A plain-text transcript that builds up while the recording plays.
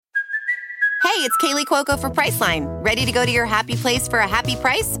Hey, it's Kaylee Cuoco for Priceline. Ready to go to your happy place for a happy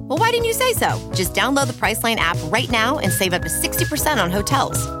price? Well, why didn't you say so? Just download the Priceline app right now and save up to 60% on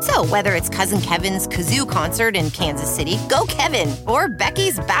hotels. So whether it's Cousin Kevin's Kazoo Concert in Kansas City, go Kevin, or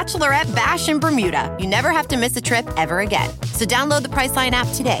Becky's Bachelorette Bash in Bermuda, you never have to miss a trip ever again. So download the Priceline app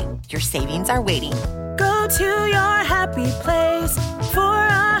today. Your savings are waiting. Go to your happy place for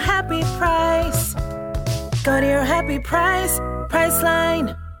a happy price. Go to your happy price,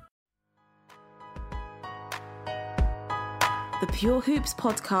 Priceline. The Pure Hoops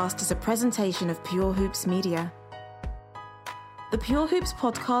podcast is a presentation of Pure Hoops Media. The Pure Hoops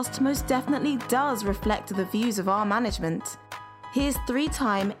podcast most definitely does reflect the views of our management. Here's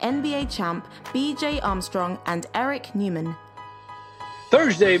three-time NBA champ BJ Armstrong and Eric Newman.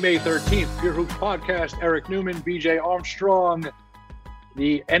 Thursday, May 13th, Pure Hoops podcast, Eric Newman, BJ Armstrong.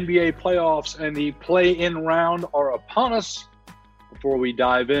 The NBA playoffs and the play-in round are upon us. Before we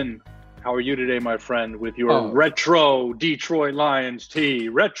dive in, how are you today, my friend, with your retro Detroit Lions tee?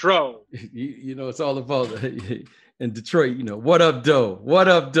 Retro. You know, it's all about in Detroit, you know, what up, doe? What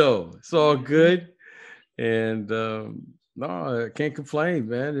up, doe? It's all good. And no, I can't complain,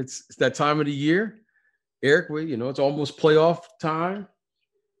 man. It's that time of the year. Eric, it's almost playoff time.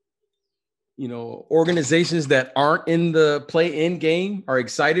 You know, organizations that aren't in the play-in game are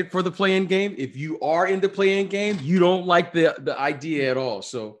excited for the play-in game. If you are in the play-in game, you don't like the idea at all.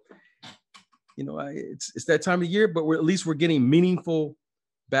 So, you know, it's that time of year, but at least we're getting meaningful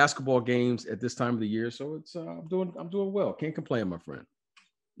basketball games at this time of the year. So it's I'm doing well. Can't complain, my friend.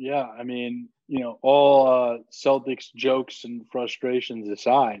 Yeah, I mean, you know, all Celtics jokes and frustrations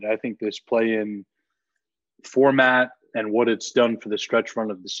aside, I think this play-in format and what it's done for the stretch run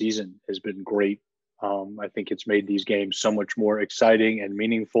of the season has been great. I think it's made these games so much more exciting and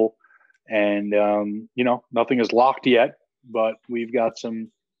meaningful. And, you know, nothing is locked yet, but we've got some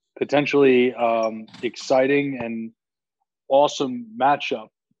potentially exciting and awesome matchups,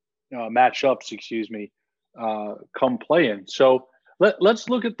 come play-in. So let's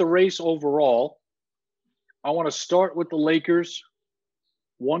look at the race overall. I want to start with the Lakers,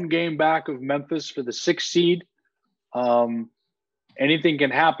 one game back of Memphis for the 6th seed. Anything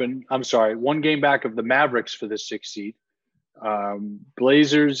can happen. I'm sorry, one game back of the Mavericks for the 6th seed.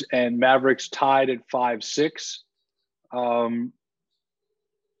 Blazers and Mavericks tied at 5-6.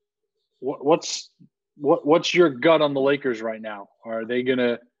 What's your gut on the Lakers right now? Are they going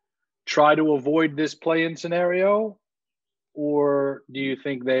to try to avoid this play-in scenario, or do you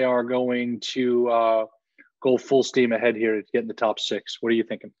think they are going to go full steam ahead here to get in the top 6? What are you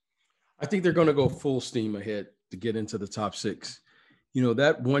thinking? I think they're going to go full steam ahead to get into the top 6. You know,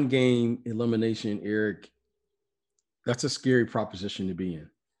 that one game elimination, Eric, that's a scary proposition to be in.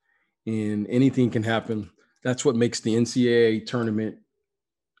 And anything can happen. That's what makes the NCAA tournament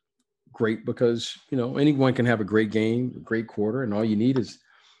great, because, you know, anyone can have a great game, a great quarter, and all you need is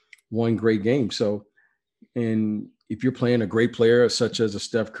one great game. So, and if you're playing a great player such as a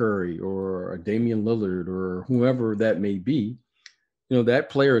Steph Curry or a Damian Lillard or whoever that may be, you know, that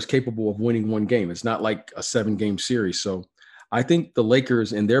player is capable of winning one game. It's not like a 7-game series. So I think the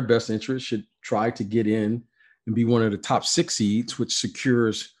Lakers, in their best interest, should try to get in and be one of the top 6 seeds, which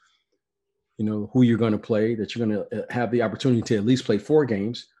secures, you know, who you're going to play, that you're going to have the opportunity to at least play 4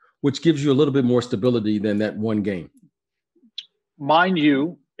 games, which gives you a little bit more stability than that one game. Mind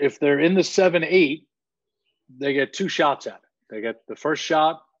you, if they're in the 7-8, they get 2 shots at it. They get the first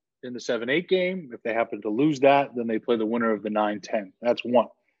shot in the 7-8 game. If they happen to lose that, then they play the winner of the 9-10. That's one.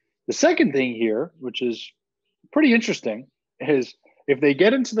 The second thing here, which is pretty interesting, is if they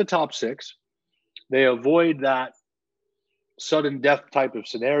get into the top 6, they avoid that sudden death type of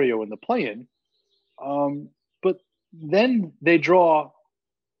scenario in the play-in. But then they draw,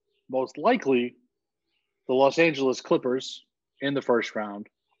 most likely, the Los Angeles Clippers in the first round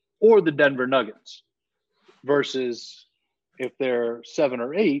or the Denver Nuggets, versus if they're 7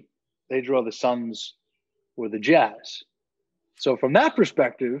 or 8, they draw the Suns or the Jazz. So from that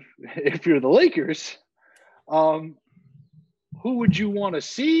perspective, if you're the Lakers, who would you want to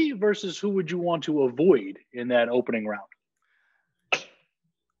see versus who would you want to avoid in that opening round?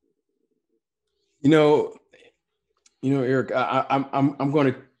 You know, Eric, I'm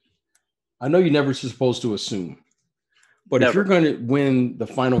going to. I know you're never supposed to assume, but if you're going to win the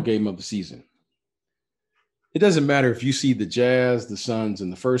final game of the season, it doesn't matter if you see the Jazz, the Suns in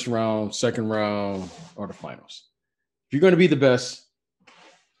the first round, second round, or the finals. If you're going to be the best,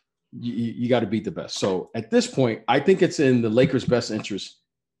 you got to beat the best. So at this point, I think it's in the Lakers' best interest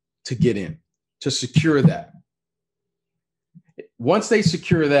to get in, to secure that. Once they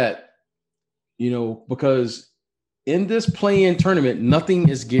secure that, you know, because in this play-in tournament, nothing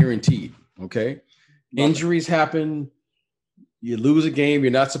is guaranteed, Okay. Love Injuries happen. You lose a game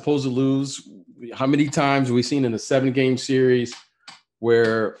you're not supposed to lose. How many times have we seen in a 7-game series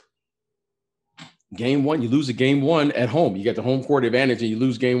where game one, you lose a game one at home, you get the home court advantage and you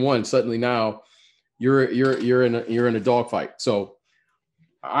lose game one. Suddenly now you're in a dogfight. So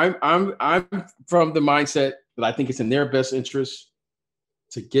I'm from the mindset that I think it's in their best interest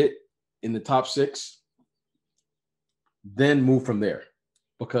to get in the top 6, then move from there,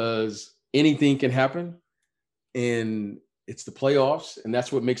 because anything can happen and it's the playoffs, and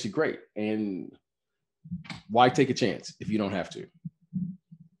that's what makes it great. And why take a chance if you don't have to?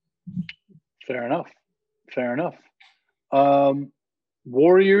 Fair enough.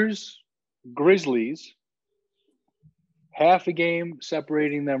 Warriors, Grizzlies, half a game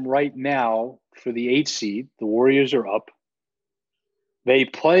separating them right now for the 8th seed. The Warriors are up. They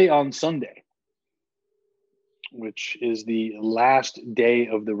play on Sunday, which is the last day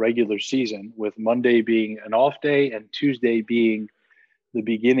of the regular season, with Monday being an off day and Tuesday being the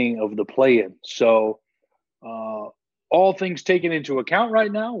beginning of the play-in. So all things taken into account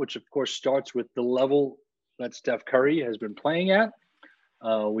right now, which of course starts with the level that Steph Curry has been playing at.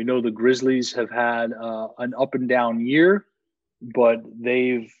 We know the Grizzlies have had an up and down year, but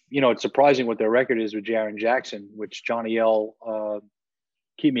they've, it's surprising what their record is with Jaren Jackson, which Johnny L,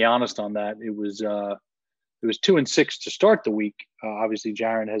 keep me honest on that. It was 2-6 to start the week. Obviously,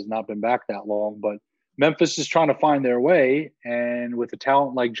 Jaren has not been back that long, but Memphis is trying to find their way. And with a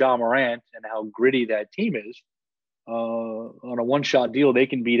talent like Ja Morant and how gritty that team is, on a one-shot deal, they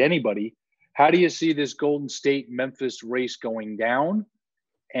can beat anybody. How do you see this Golden State-Memphis race going down?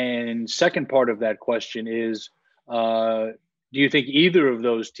 And second part of that question is, do you think either of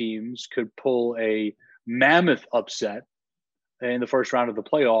those teams could pull a mammoth upset in the first round of the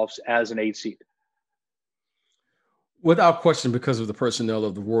playoffs as an 8 seed? Without question, because of the personnel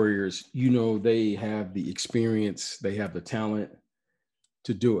of the Warriors, they have the experience, they have the talent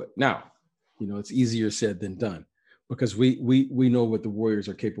to do it. Now, it's easier said than done, because we know what the Warriors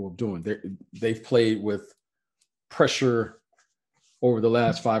are capable of doing. They've played with pressure over the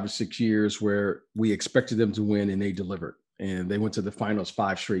last 5 or 6 years where we expected them to win and they delivered. And they went to the finals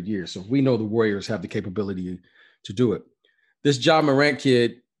 5 straight years. So we know the Warriors have the capability to do it. This Ja Morant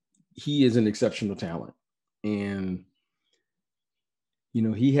kid, he is an exceptional talent. And,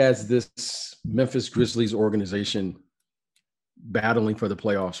 he has this Memphis Grizzlies organization battling for the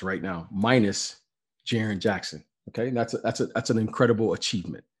playoffs right now, minus Jaren Jackson. Okay. That's an incredible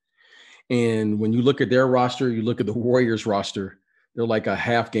achievement. And when you look at their roster, you look at the Warriors roster, they're like a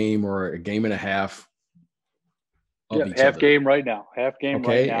half game or a game and a half. Half game right now. Okay.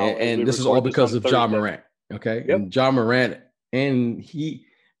 Right now. And this is all because of Ja Morant. Okay. Yep. And Ja Morant, and he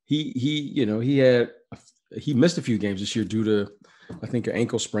missed a few games this year due to, I think, an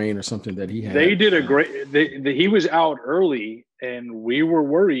ankle sprain or something that he had. They did a great. He was out early, and we were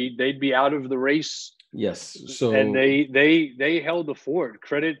worried they'd be out of the race. Yes. So and they held the fort.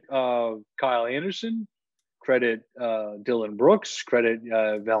 Credit Kyle Anderson. Credit Dylan Brooks. Credit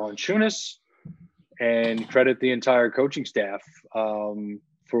Valanciunas, and credit the entire coaching staff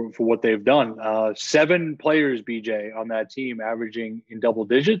for what they've done. 7 players, BJ, on that team, averaging in double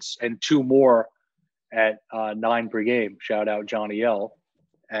digits, and 2 more at 9 per game. Shout out Johnny L.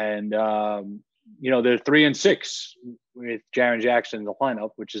 And, they're 3-6 with Jaren Jackson in the lineup,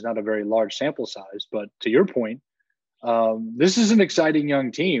 which is not a very large sample size. But to your point, this is an exciting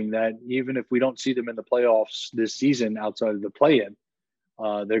young team that even if we don't see them in the playoffs this season outside of the play-in,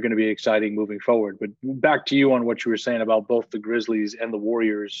 they're going to be exciting moving forward. But back to you on what you were saying about both the Grizzlies and the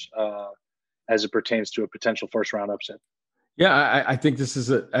Warriors as it pertains to a potential first-round upset. Yeah, I think this is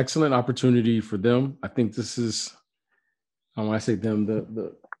an excellent opportunity for them. I think this is, when I say them,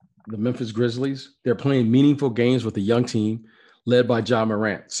 the Memphis Grizzlies, they're playing meaningful games with a young team led by Ja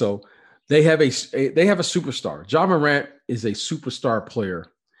Morant. So they have a superstar. Ja Morant is a superstar player.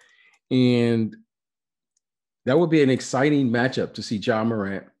 And that would be an exciting matchup to see Ja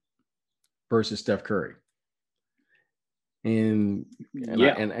Morant versus Steph Curry.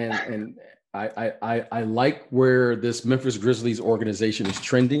 I like where this Memphis Grizzlies organization is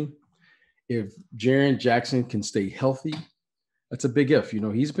trending. If Jaren Jackson can stay healthy, that's a big if.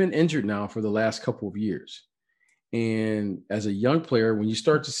 He's been injured now for the last couple of years. And as a young player, when you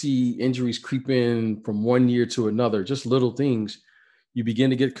start to see injuries creep in from one year to another, just little things, you begin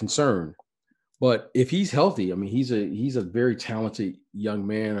to get concerned. But if he's healthy, he's a very talented young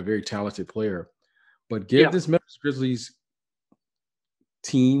man, a very talented player. But give this Memphis Grizzlies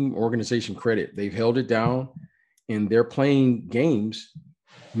team organization credit. They've held it down, and they're playing games,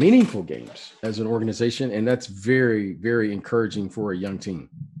 meaningful games as an organization. And that's very, very encouraging for a young team.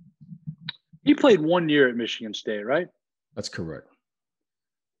 He played 1 year at Michigan State, right? That's correct.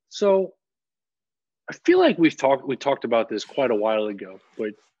 So I feel like we talked about this quite a while ago,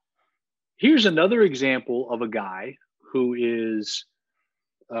 but here's another example of a guy who is,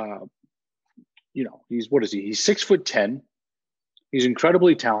 what is he? He's 6'10". He's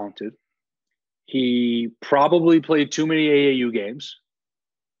incredibly talented. He probably played too many AAU games.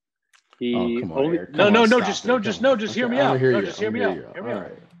 He come on, only Eric. just hear me out. Just hear me out.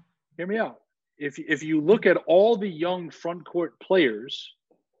 Hear me out. If you look at all the young front court players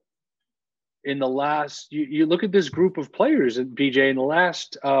in the last, you look at this group of players at BJ in the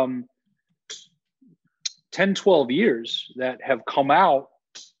last 10, 12 years that have come out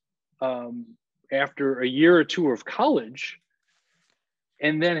after a year or two of college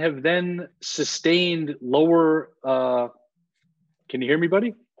and then have sustained lower. Can you hear me,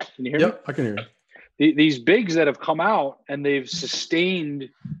 buddy? Can you hear me? Yep, I can hear you. These bigs that have come out and they've sustained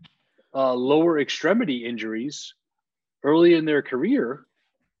lower extremity injuries early in their career.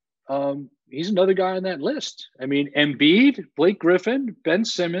 He's another guy on that list. I mean, Embiid, Blake Griffin, Ben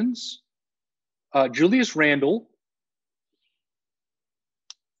Simmons, Julius Randle,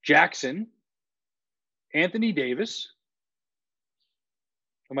 Jackson, Anthony Davis.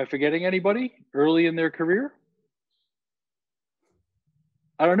 Am I forgetting anybody early in their career?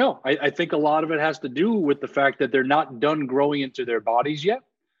 I don't know. I think a lot of it has to do with the fact that they're not done growing into their bodies yet.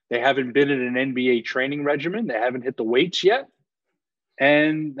 They haven't been in an NBA training regimen. They haven't hit the weights yet.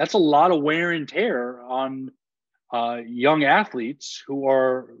 And that's a lot of wear and tear on young athletes who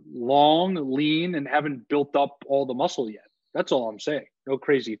are long, lean, and haven't built up all the muscle yet. That's all I'm saying. No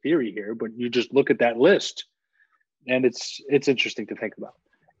crazy theory here, but you just look at that list and it's interesting to think about.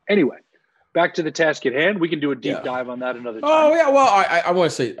 Anyway, back to the task at hand. We can do a deep dive on that another time. Oh yeah, well, I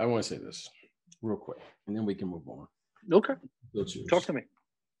want to say this real quick, and then we can move on. Okay, talk to me.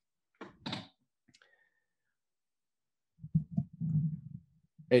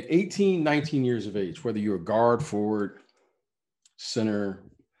 At 18, 19 years of age, whether you're a guard, forward, center,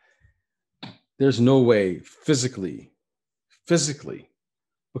 there's no way physically,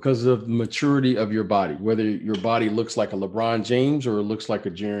 because of the maturity of your body, whether your body looks like a LeBron James or it looks like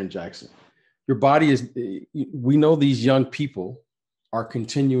a Jaren Jackson. Your body is, we know these young people are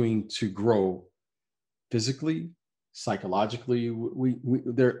continuing to grow physically, psychologically.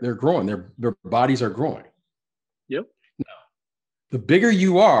 They're growing. Their bodies are growing. Yep. Now, the bigger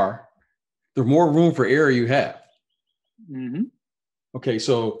you are, the more room for error you have. Mm-hmm. Okay,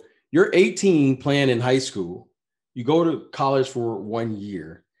 so you're 18 playing in high school. You go to college for 1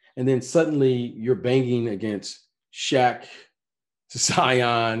 year, and then suddenly you're banging against Shaq,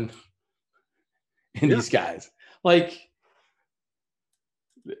 Zion, and these guys. Like,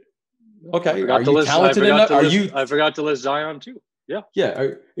 okay, are you talented enough? I forgot to list Zion too. Yeah.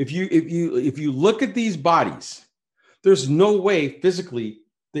 Yeah. If you look at these bodies, there's no way physically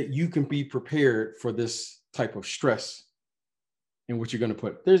that you can be prepared for this type of stress and what you're going to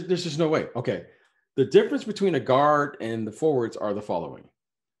put. There's just no way. Okay. The difference between a guard and the forwards are the following.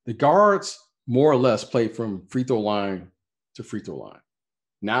 The guards more or less play from free throw line to free throw line.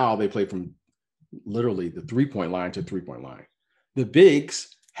 Now they play from literally the 3-point line to 3-point line. The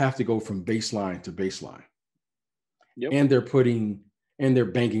bigs have to go from baseline to baseline. Yep. And they're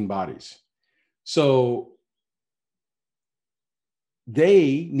banging bodies. So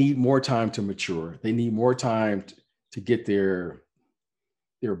they need more time to mature. They need more time to get their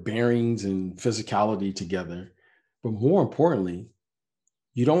bearings and physicality together. But more importantly,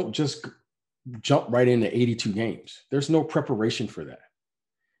 you don't just jump right into 82 games. There's no preparation for that.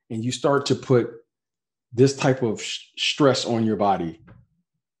 And you start to put this type of stress on your body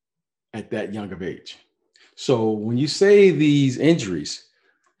at that young of age. So when you say these injuries,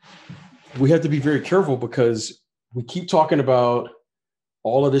 we have to be very careful because we keep talking about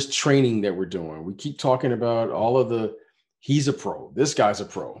all of this training that we're doing. We keep talking about all of he's a pro, this guy's a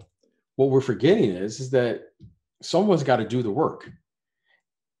pro. What we're forgetting is that someone's got to do the work.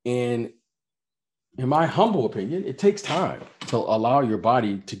 And in my humble opinion, it takes time to allow your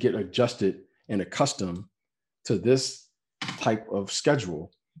body to get adjusted and accustomed to this type of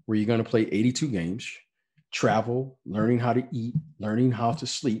schedule where you're going to play 82 games, travel, learning how to eat, learning how to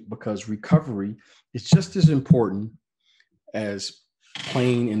sleep, because recovery is just as important as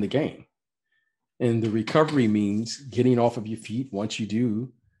playing in the game. And the recovery means getting off of your feet once you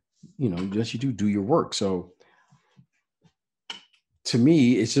do, do your work. So to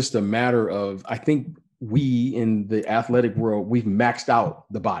me, it's just a matter of, I think we in the athletic world, we've maxed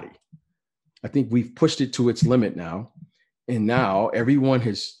out the body. I think we've pushed it to its limit now. And now everyone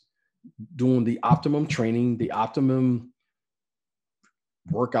is doing the optimum training, the optimum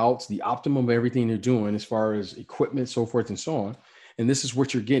workouts, the optimum of everything they're doing as far as equipment, so forth and so on. And this is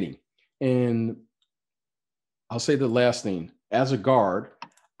what you're getting. And I'll say the last thing. As a guard,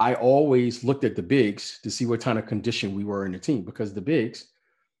 I always looked at the bigs to see what kind of condition we were in the team, because the bigs,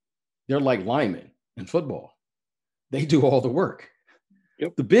 they're like linemen in football. They do all the work.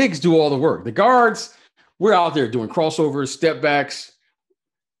 Yep. The bigs do all the work. The guards, we're out there doing crossovers, step backs.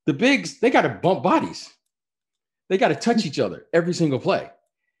 The bigs, they got to bump bodies. They got to touch each other every single play.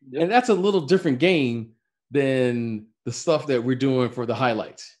 Yep. And that's a little different game than the stuff that we're doing for the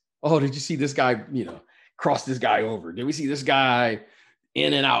highlights. Oh, did you see this guy, cross this guy over? Did we see this guy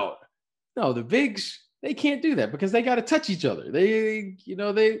in and out? No, the bigs, they can't do that because they got to touch each other.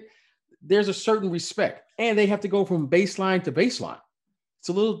 There's a certain respect, and they have to go from baseline to baseline. It's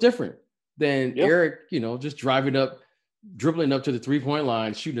a little different than Eric, just dribbling up to the 3-point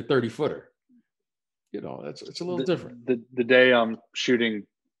line, shooting a 30-footer. It's a little different. The day I'm shooting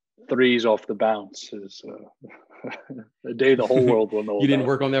threes off the bounce is the day the whole world will know. You didn't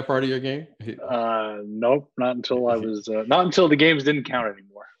work on that part of your game? Nope, not until I was not until the games didn't count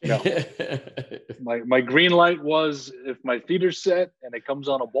anymore. No. my green light was if my feet are set and it comes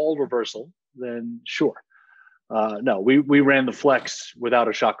on a ball reversal, then sure. No, we ran the flex without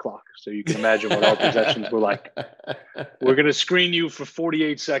a shot clock, so you can imagine what our possessions were like. We're going to screen you for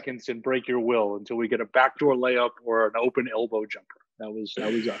 48 seconds and break your will until we get a backdoor layup or an open elbow jumper. That was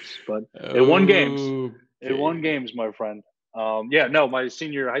us. But it won games. Okay. It won games, my friend. My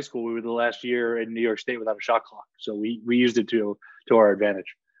senior high school, we were the last year in New York State without a shot clock, so we used it to our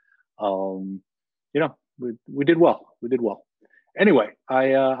advantage. We did well. We did well. Anyway,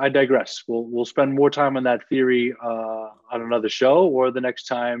 I digress. We'll spend more time on that theory on another show, or the next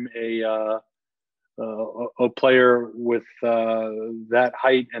time a player with that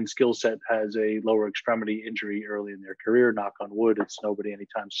height and skill set has a lower extremity injury early in their career. Knock on wood, it's nobody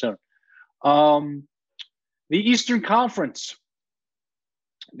anytime soon. The Eastern Conference.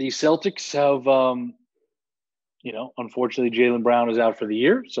 The Celtics have, unfortunately, Jaylen Brown is out for the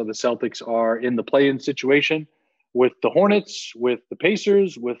year, so the Celtics are in the play-in situation with the Hornets, with the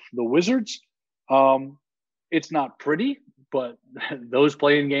Pacers, with the Wizards. It's not pretty, but those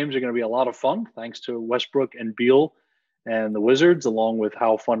play-in games are going to be a lot of fun, thanks to Westbrook and Beal and the Wizards, along with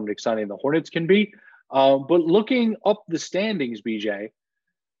how fun and exciting the Hornets can be. But looking up the standings, BJ,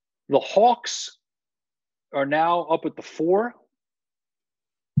 the Hawks are now up at the 4.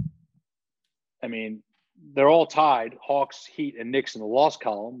 I mean, they're all tied, Hawks, Heat, and Knicks in the loss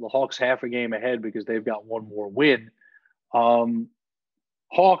column. The Hawks half a game ahead because they've got one more win.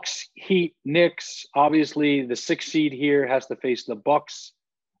 Hawks, Heat, Knicks. Obviously, the 6th seed here has to face the Bucks,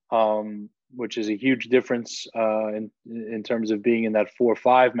 which is a huge difference in terms of being in that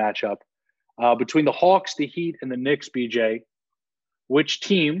 4-5 matchup. Between the Hawks, the Heat, and the Knicks, BJ, which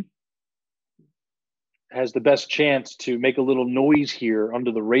team has the best chance to make a little noise here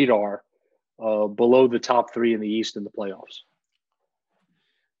under the radar below the top 3 in the East in the playoffs?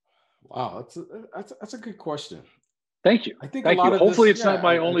 Wow, that's a good question. Thank you. I think Thank a lot you. of Hopefully, this, it's not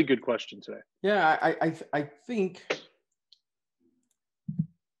my only good question today. Yeah, I think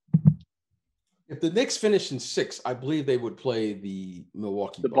if the Knicks finish in 6, I believe they would play the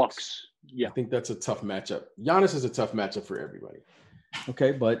Milwaukee Bucks. Yeah, I think that's a tough matchup. Giannis is a tough matchup for everybody.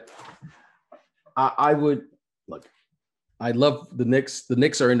 Okay, but I would look. I love the Knicks. The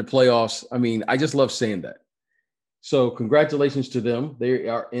Knicks are in the playoffs. I mean, I just love saying that. So congratulations to them. They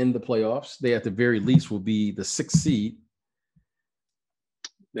are in the playoffs. They, at the very least, will be the 6th seed.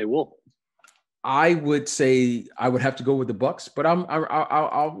 They will. I would say I would have to go with the Bucks, but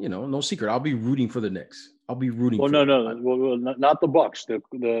I'll no secret. I'll be rooting for the Knicks. I'll be rooting. Well, for no, not the Bucks. The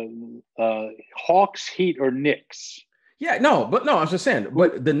Hawks, Heat, or Knicks. Yeah, no, I was just saying.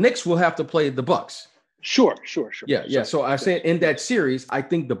 But the Knicks will have to play the Bucks. Sure. Yeah. So I said in that series, I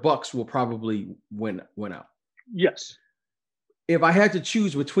think the Bucks will probably win out. Yes. If I had to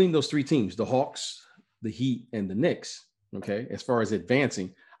choose between those 3 teams, the Hawks, the Heat, and the Knicks, okay, as far as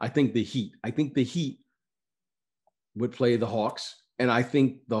advancing, I think the Heat. I think the Heat would play the Hawks, and I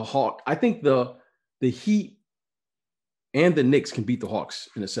think the Heat and the Knicks can beat the Hawks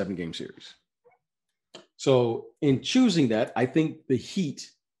in a 7-game series. So in choosing that, I think the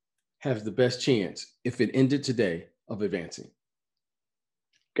Heat has the best chance, if it ended today, of advancing.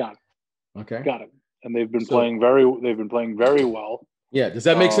 Got it. Okay. Got it. And they've been playing very well. Yeah. Does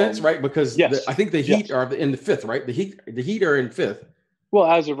that make sense? Right? Because yes. I think the Heat are in the 5th, right? The Heat are in 5th. Well,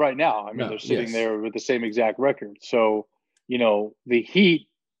 as of right now, I mean, they're sitting there with the same exact record. So, the Heat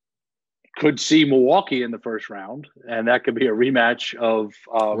could see Milwaukee in the first round, and that could be a rematch of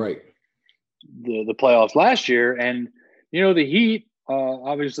the playoffs last year. And, the Heat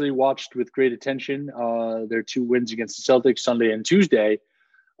obviously watched with great attention their 2 wins against the Celtics Sunday and Tuesday.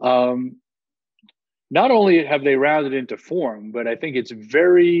 Not only have they rounded into form, but I think it's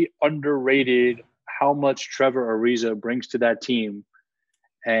very underrated how much Trevor Ariza brings to that team.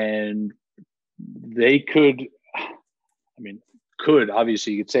 And they could,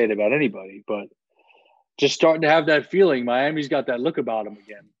 obviously you could say it about anybody, but just starting to have that feeling. Miami's got that look about them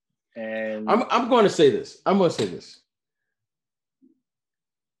again. And I'm going to say this.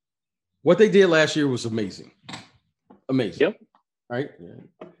 What they did last year was amazing. Amazing. Yep. Right?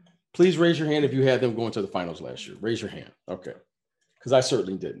 Yeah. Please raise your hand if you had them going to the finals last year. Raise your hand. Okay. Because I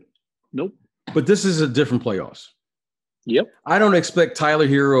certainly didn't. Nope. But this is a different playoffs. Yep. I don't expect Tyler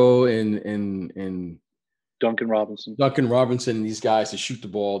Hero and Duncan Robinson and these guys to shoot the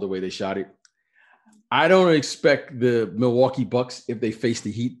ball the way they shot it. I don't expect the Milwaukee Bucks, if they face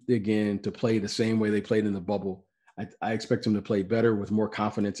the Heat again, to play the same way they played in the bubble. I expect them to play better with more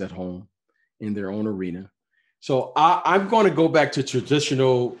confidence at home in their own arena. So I'm going to go back to the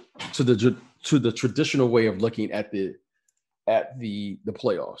traditional way of looking at the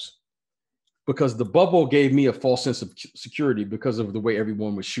playoffs, because the bubble gave me a false sense of security because of the way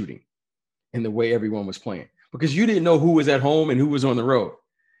everyone was shooting and the way everyone was playing, because you didn't know who was at home and who was on the road.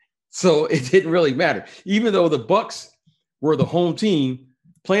 So it didn't really matter. Even though the Bucks were the home team,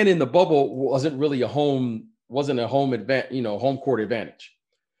 playing in the bubble wasn't a home court advantage.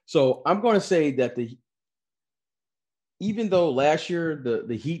 So I'm going to say that even though last year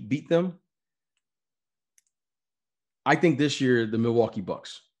the Heat beat them, I think this year the Milwaukee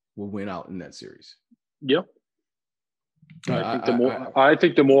Bucks will win out in that series. Yep. I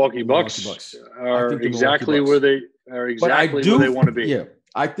think the Milwaukee Bucks are exactly where they want to be. Yeah,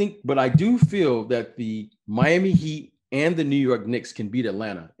 but I do feel that the Miami Heat and the New York Knicks can beat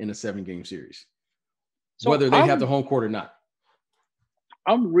Atlanta in a 7-game series, whether they have the home court or not.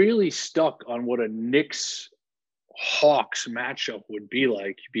 I'm really stuck on what a Knicks-Hawks matchup would be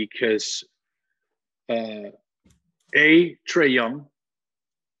like, because A, Trae Young,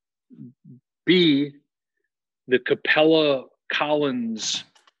 B, the Capella-Collins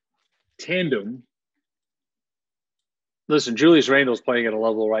tandem. Listen, Julius Randle's playing at a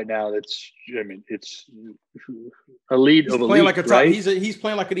level right now it's elite of elite, right? He's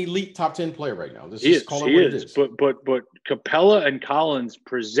playing like an elite top 10 player right now. He is. But Capella and Collins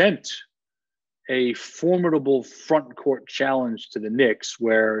present a formidable front court challenge to the Knicks,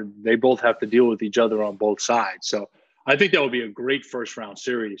 where they both have to deal with each other on both sides. So I think that would be a great first round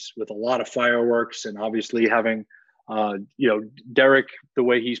series with a lot of fireworks, and obviously having, Derek, the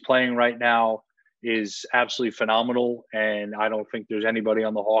way he's playing right now is absolutely phenomenal. And I don't think there's anybody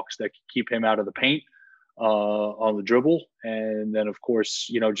on the Hawks that can keep him out of the paint on the dribble. And then, of course,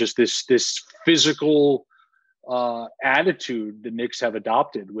 just this physical attitude the Knicks have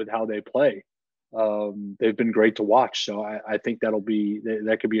adopted with how they play. They've been great to watch. So I think that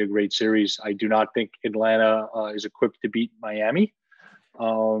could be a great series. I do not think Atlanta is equipped to beat Miami.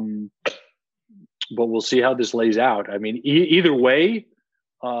 But we'll see how this lays out. I mean, either way,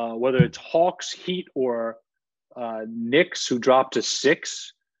 whether it's Hawks, Heat, or Knicks, who dropped to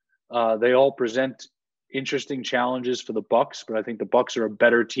 6, they all present interesting challenges for the Bucks. But I think the Bucks are a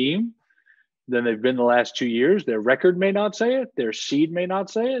better team than they've been the last 2 years. Their record may not say it, their seed may not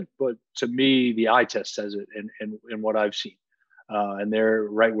say it, but to me, the eye test says it in what I've seen. And they're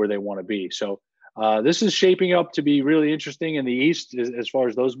right where they want to be. So this is shaping up to be really interesting in the East as far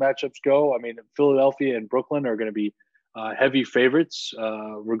as those matchups go. I mean, Philadelphia and Brooklyn are going to be heavy favorites,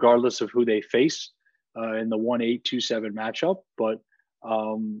 regardless of who they face in the 1-8-2-7 matchup. But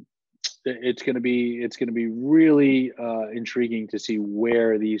it's going to be really intriguing to see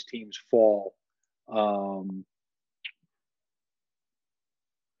where these teams fall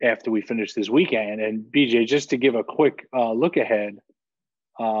after we finish this weekend. And BJ, just to give a quick look ahead,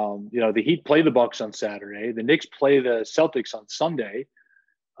 the Heat play the Bucks on Saturday, the Knicks play the Celtics on Sunday,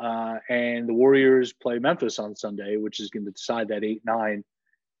 and the Warriors play Memphis on Sunday, which is going to decide that 8-9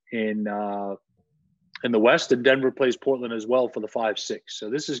 in the West, and Denver plays Portland as well for the 5-6. So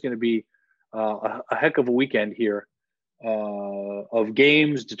this is going to be a heck of a weekend here of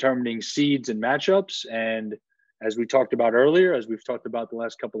games determining seeds and matchups. And as we talked about earlier, as we've talked about the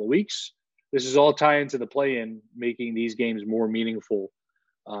last couple of weeks, this is all tie into the play-in, making these games more meaningful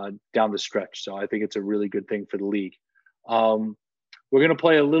down the stretch. So I think it's a really good thing for the league. We're going to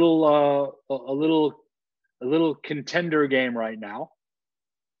play a little contender game right now.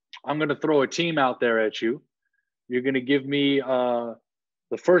 I'm going to throw a team out there at you. You're going to give me the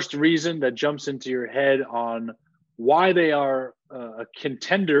first reason that jumps into your head on why they are a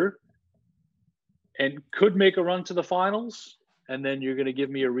contender and could make a run to the finals, and then you're going to give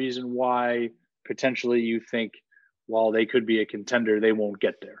me a reason why potentially you think, while they could be a contender, they won't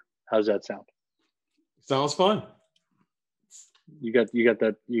get there. How's that sound? Sounds fun. You got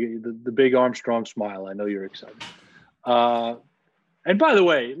that the big Armstrong smile. I know you're excited. And by the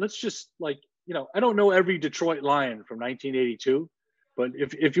way, let's just I don't know every Detroit Lion from 1982, but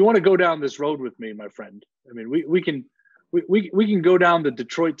if you want to go down this road with me, my friend, I mean, we can go down the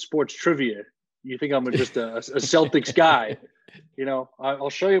Detroit sports trivia. You think I'm just a Celtics guy? I'll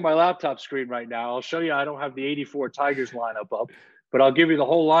show you my laptop screen right now. I'll show you I don't have the 84 Tigers lineup up, but I'll give you the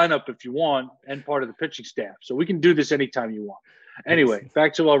whole lineup if you want and part of the pitching staff. So we can do this anytime you want. Anyway,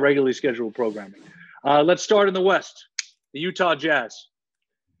 back to our regularly scheduled programming. Let's start in the West. The Utah Jazz.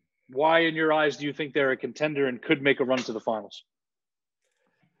 Why, in your eyes, do you think they're a contender and could make a run to the finals?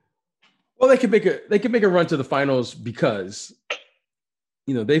 Well, they could make a run to the finals because,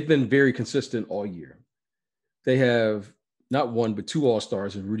 they've been very consistent all year. They have not one, but two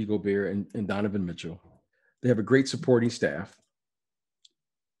All-Stars in Rudy Gobert and Donovan Mitchell. They have a great supporting staff,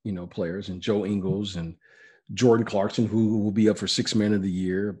 players, and Joe Ingles and Jordan Clarkson, who will be up for Sixth Man of the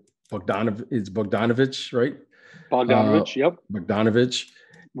Year. Bogdanovich, right? Bogdanovich, yep. Bogdanovich.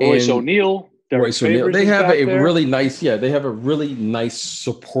 Royce O'Neal. They have a really nice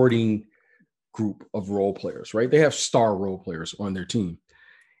supporting group of role players, right? They have star role players on their team.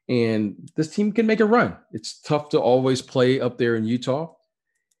 And this team can make a run. It's tough to always play up there in Utah,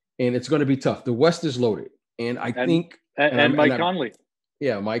 and it's going to be tough. The West is loaded. And I think Mike Conley.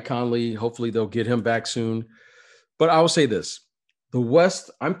 Yeah, Mike Conley. Hopefully they'll get him back soon. But I will say this. The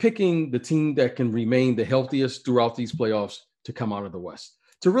West, I'm picking the team that can remain the healthiest throughout these playoffs to come out of the West,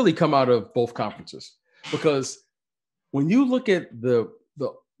 to really come out of both conferences. Because when you look at the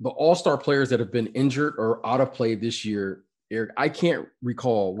all-star players that have been injured or out of play this year, Eric, I can't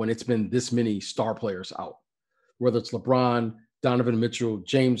recall when it's been this many star players out, whether it's LeBron, Donovan Mitchell,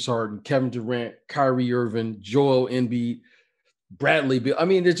 James Harden, Kevin Durant, Kyrie Irving, Joel Embiid, Bradley Beal. I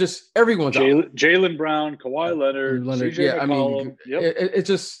mean, it's just everyone's out. Jaylen Brown, Kawhi Leonard, CJ McCollum. It's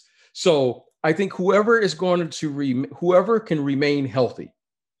just so. I think whoever can remain healthy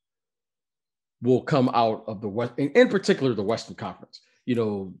will come out of the West, in particular the Western Conference.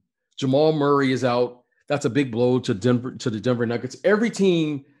 Jamal Murray is out. That's a big blow to the Denver Nuggets. Every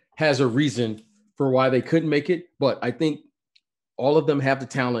team has a reason for why they couldn't make it, but I think all of them have the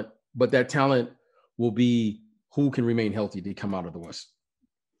talent, but that talent will be who can remain healthy to come out of the West.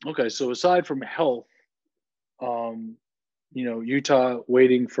 Okay, so aside from health, Utah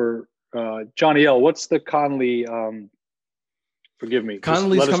waiting for Johnny L. What's the Conley? Forgive me.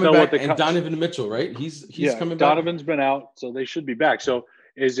 Conley's coming back, and Donovan Mitchell, right? He's coming back. Donovan's been out, so they should be back. So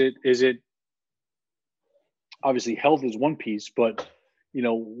is it? Obviously, health is one piece, but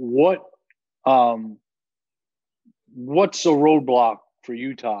what's a roadblock for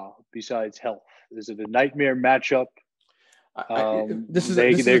Utah besides health? Is it a nightmare matchup? They're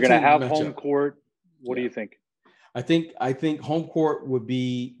going to have home court. What do you think? I think home court will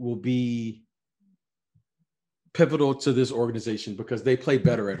be pivotal to this organization because they play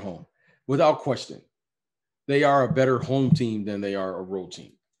better at home, without question. They are a better home team than they are a road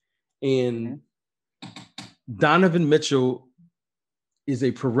team, and Donovan Mitchell is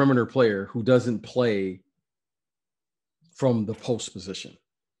a perimeter player who doesn't play from the post position,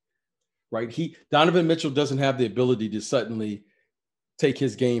 right? Donovan Mitchell doesn't have the ability to suddenly take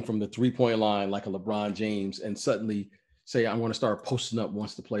his game from the 3-point line like a LeBron James and suddenly say, I want to start posting up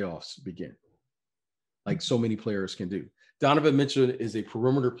once the playoffs begin, like so many players can do. Donovan Mitchell is a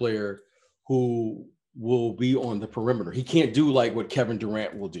perimeter player who will be on the perimeter. He can't do like what Kevin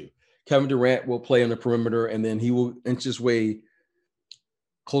Durant will do. Kevin Durant will play on the perimeter, and then he will inch his way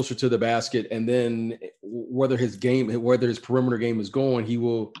closer to the basket. And then whether his perimeter game is going, he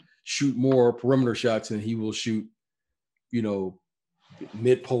will shoot more perimeter shots than he will shoot,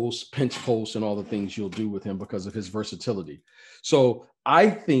 mid post, pinch post, and all the things you'll do with him because of his versatility. So I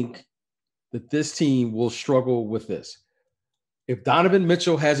think that this team will struggle with this. If Donovan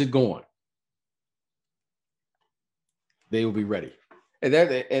Mitchell has it going, they will be ready.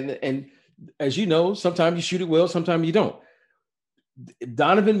 And as you know, sometimes you shoot it well, sometimes you don't. If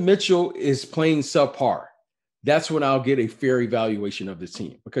Donovan Mitchell is playing subpar, that's when I'll get a fair evaluation of this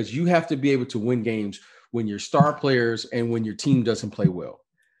team, because you have to be able to win games when your star players and when your team doesn't play well.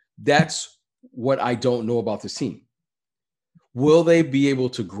 That's what I don't know about this team. Will they be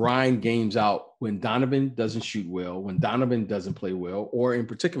able to grind games out when Donovan doesn't shoot well, when Donovan doesn't play well, or in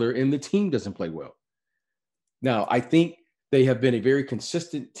particular, and the team doesn't play well? Now, I think they have been a very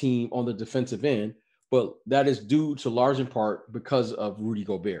consistent team on the defensive end, but that is due to large in part because of Rudy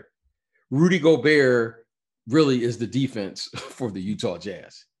Gobert. Rudy Gobert really is the defense for the Utah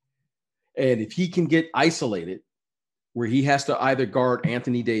Jazz. And if he can get isolated where he has to either guard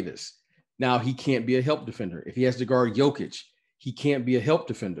Anthony Davis, now he can't be a help defender. If he has to guard Jokic, he can't be a help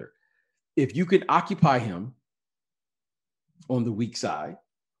defender. If you can occupy him on the weak side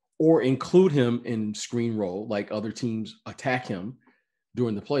or include him in screen roll, like other teams attack him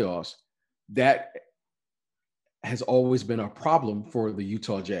during the playoffs, that has always been a problem for the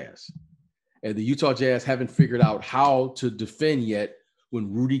Utah Jazz. And the Utah Jazz haven't figured out how to defend yet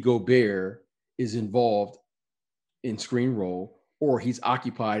when Rudy Gobert is involved in screen roll or he's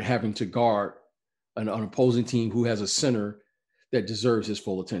occupied having to guard an opposing team who has a center that deserves his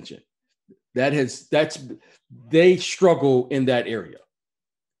full attention. They struggle in that area.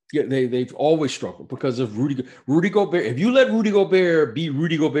 Yeah, they've always struggled because of Rudy Gobert. If you let Rudy Gobert be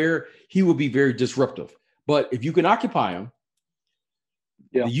Rudy Gobert, he will be very disruptive. But if you can occupy him,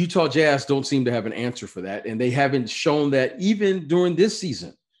 the Utah Jazz don't seem to have an answer for that. And they haven't shown that even during this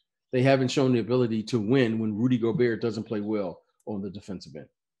season. They haven't shown the ability to win when Rudy Gobert doesn't play well on the defensive end.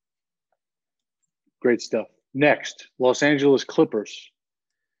 Great stuff. Next, Los Angeles Clippers.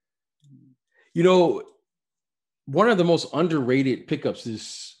 You know, one of the most underrated pickups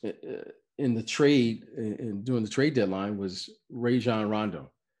in the trade and during the trade deadline was Rajon Rondo.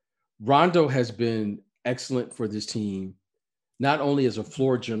 Rondo has been excellent for this team, not only as a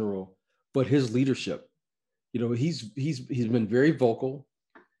floor general, but his leadership. You know, he's been very vocal.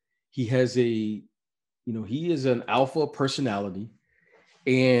 He has he is an alpha personality,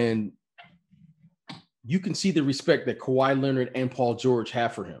 and you can see the respect that Kawhi Leonard and Paul George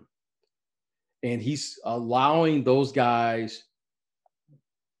have for him. And he's allowing those guys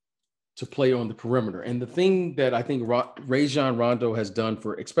to play on the perimeter. And the thing that I think Rajon Rondo has done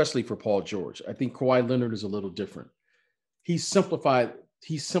especially for Paul George, I think Kawhi Leonard is a little different. He's simplified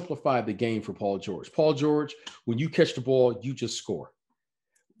the game for Paul George. Paul George, when you catch the ball, you just score.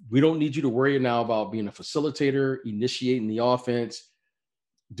 We don't need you to worry now about being a facilitator, initiating the offense,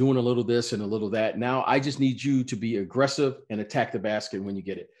 doing a little this and a little that. Now I just need you to be aggressive and attack the basket when you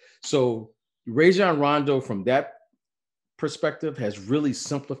get it. So Rajon Rondo, from that perspective, has really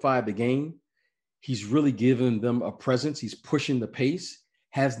simplified the game. He's really given them a presence. He's pushing the pace,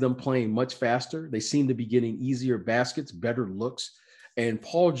 has them playing much faster. They seem to be getting easier baskets, better looks. And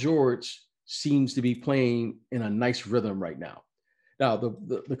Paul George seems to be playing in a nice rhythm right now. Now,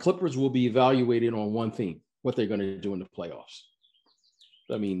 the Clippers will be evaluated on one thing, what they're going to do in the playoffs.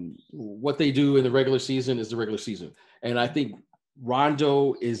 I mean, what they do in the regular season is the regular season. And I think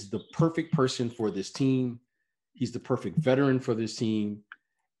Rondo is the perfect person for this team. He's the perfect veteran for this team.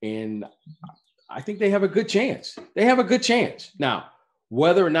 And I think they have a good chance. Now,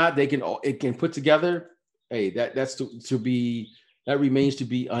 whether or not it can put together, hey, that remains to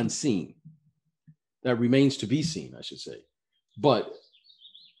be unseen. That remains to be seen, I should say. But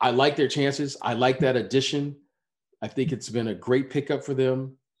I like their chances. I like that addition. I think it's been a great pickup for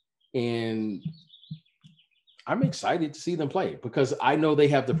them. And I'm excited to see them play because I know they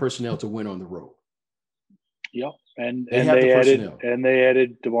have the personnel to win on the road. Yep. And they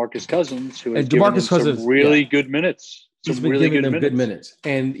added DeMarcus Cousins, who has given them some really good minutes. He's been giving them good minutes.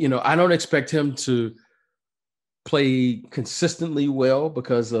 And, I don't expect him to play consistently well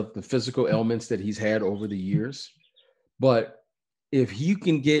because of the physical ailments that he's had over the years. But if you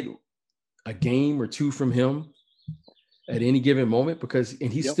can get a game or two from him at any given moment,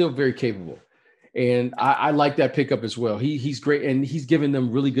 he's still very capable. And I like that pickup as well. He's great, and he's giving them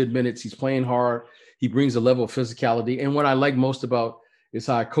really good minutes. He's playing hard. He brings a level of physicality. And what I like most about is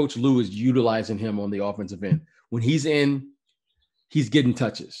how Coach Lue is utilizing him on the offensive end. When he's in, he's getting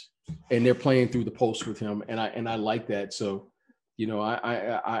touches, and they're playing through the post with him. And I like that. So, I'm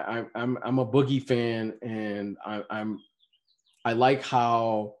a Boogie fan, and I like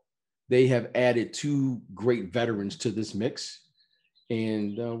how they have added two great veterans to this mix.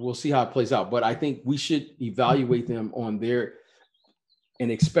 And we'll see how it plays out. But I think we should evaluate them on and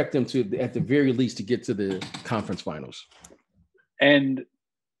expect them to, at the very least, to get to the conference finals. And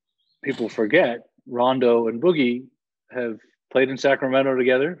people forget Rondo and Boogie have played in Sacramento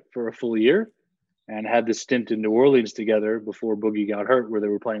together for a full year and had the stint in New Orleans together before Boogie got hurt, where they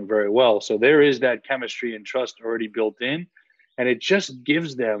were playing very well. So there is that chemistry and trust already built in. And it just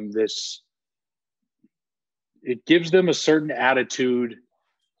gives them a certain attitude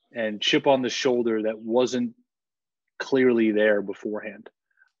and chip on the shoulder that wasn't clearly there beforehand.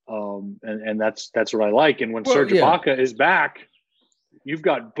 And that's what I like. And when Serge Ibaka is back, you've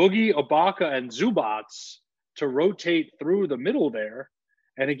got Boogie, Ibaka, and Zubats to rotate through the middle there.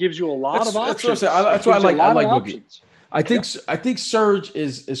 And it gives you a lot of options. That's why I like Boogie. I think Serge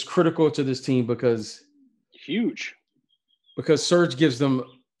is critical to this team because Huge. Because Serge gives them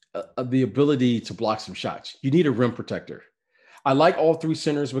the ability to block some shots. You need a rim protector. I like all three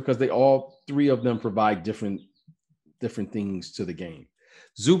centers because all three of them provide different things to the game.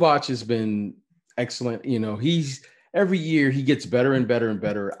 Zubac has been excellent. You know, every year he gets better and better and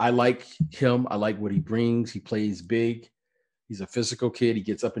better. I like him. I like what he brings. He plays big. He's a physical kid. He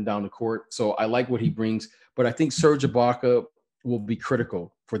gets up and down the court. So I like what he brings. But I think Serge Ibaka will be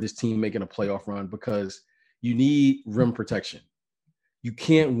critical for this team making a playoff run because you need rim protection. You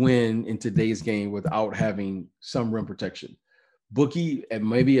can't win in today's game without having some rim protection. Boogie,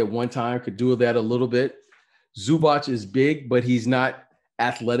 maybe at one time, could do that a little bit. Zubac is big, but he's not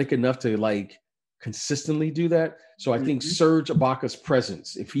athletic enough to consistently do that. So I think Serge Ibaka's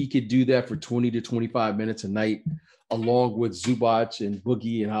presence, if he could do that for 20 to 25 minutes a night, along with Zubac and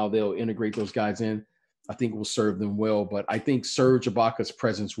Boogie and how they'll integrate those guys in, I think will serve them well. But I think Serge Ibaka's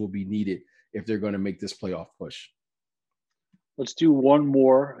presence will be needed if they're going to make this playoff push. Let's do one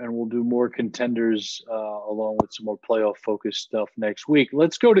more, and we'll do more contenders along with some more playoff-focused stuff next week.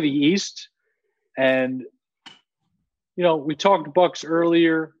 Let's go to the East. And, we talked Bucks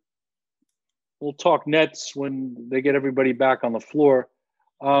earlier. We'll talk Nets when they get everybody back on the floor.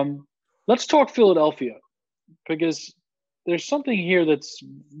 Let's talk Philadelphia, because there's something here that's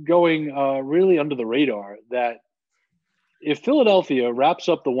going really under the radar, that if Philadelphia wraps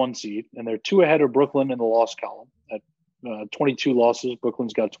up the 1 seed and they're 2 ahead of Brooklyn in the loss column at 22 losses,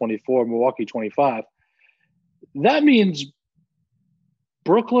 Brooklyn's got 24, Milwaukee 25, that means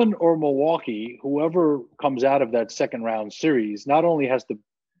Brooklyn or Milwaukee, whoever comes out of that second round series, not only has to,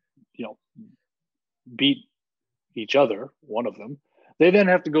 beat each other, one of them, they then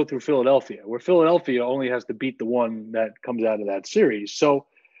have to go through Philadelphia, where Philadelphia only has to beat the one that comes out of that series. So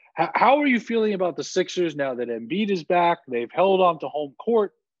how are you feeling about the Sixers now that Embiid is back? They've held on to home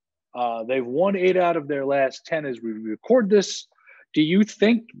court. They've won 8 out of their last 10 as we record this. Do you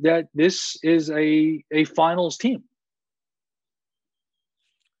think that this is a finals team?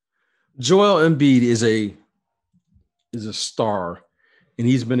 Joel Embiid is a star, and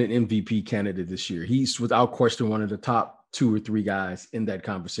he's been an MVP candidate this year. He's without question one of the top 2 or 3 guys in that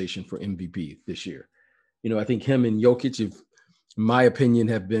conversation for MVP this year. I think him and Jokic, in my opinion,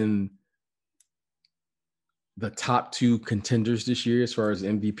 have been the top 2 contenders this year as far as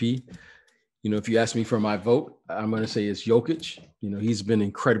MVP. If you ask me for my vote, I'm going to say it's Jokic. He's been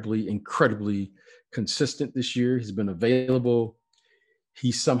incredibly consistent this year. He's been available.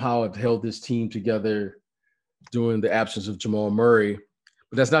 He somehow have held this team together during the absence of Jamal Murray.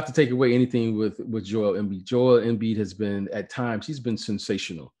 But that's not to take away anything with Joel Embiid. Joel Embiid has been, at times, he's been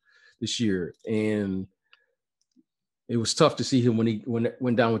sensational this year. And it was tough to see him when he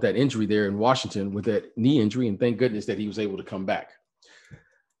went down with that injury there in Washington with that knee injury. And thank goodness that he was able to come back.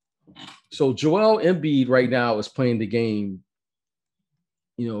 So Joel Embiid right now is playing the game.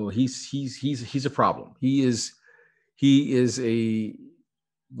 He's a problem. He's a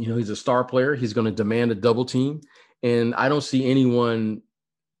star player. He's going to demand a double team. And I don't see anyone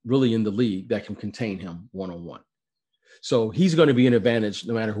really in the league that can contain him one-on-one. So he's going to be an advantage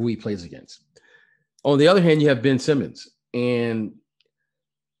no matter who he plays against. On the other hand, you have Ben Simmons. And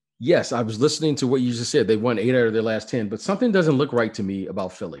yes, I was listening to what you just said. They won 8 out of their last 10, but something doesn't look right to me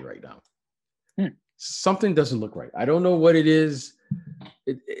about Philly right now. Something doesn't look right. I don't know what it is.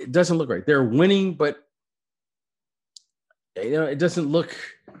 It doesn't look right. They're winning, but it doesn't look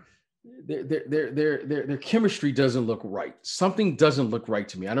their chemistry doesn't look right. Something doesn't look right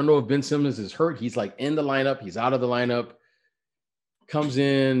to me. I don't know if Ben Simmons is hurt. He's in the lineup. He's out of the lineup. Comes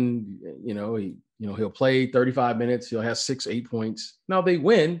in, he'll play 35 minutes. He'll have 6-8 points. Now they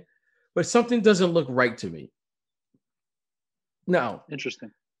win, but something doesn't look right to me. Now,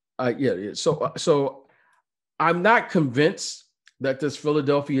 interesting. Yeah. So I'm not convinced that this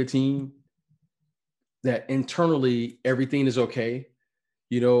Philadelphia team, that internally everything is okay.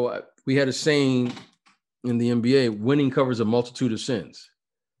 We had a saying in the NBA, winning covers a multitude of sins.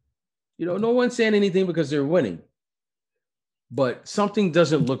 No one's saying anything because they're winning, but something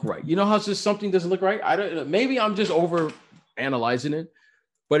doesn't look right. How it's just something doesn't look right? I don't. Maybe I'm just over analyzing it,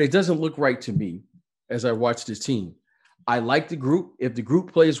 but it doesn't look right to me as I watch this team. I like the group. If the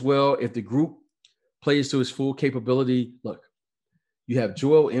group plays well, if the group plays to its full capability, look, you have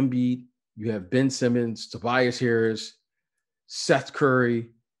Joel Embiid, you have Ben Simmons, Tobias Harris, Seth Curry.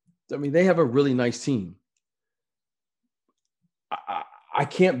 I mean, they have a really nice team. I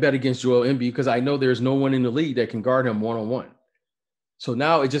can't bet against Joel Embiid because I know there's no one in the league that can guard him one-on-one. So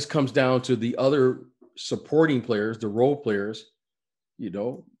now it just comes down to the other supporting players, the role players.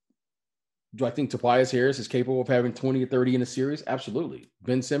 Do I think Tobias Harris is capable of having 20 or 30 in a series? Absolutely.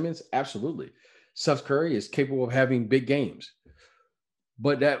 Ben Simmons? Absolutely. Steph Curry is capable of having big games.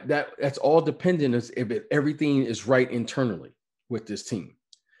 But that's all dependent as if everything is right internally with this team.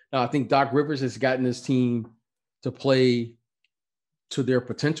 Now, I think Doc Rivers has gotten this team to play to their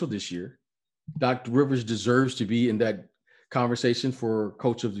potential this year. Doc Rivers deserves to be in that conversation for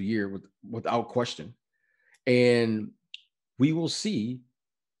Coach of the Year without question. And we will see,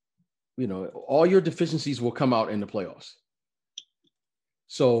 all your deficiencies will come out in the playoffs.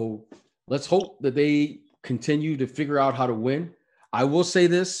 So let's hope that they continue to figure out how to win. I will say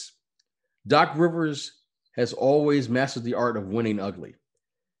this, Doc Rivers has always mastered the art of winning ugly.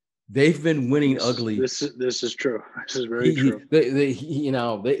 They've been winning ugly. This is true. This is very true.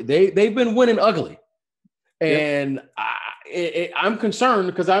 They've been winning ugly. And I'm concerned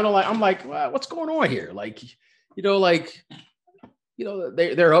because I'm like, well, what's going on here?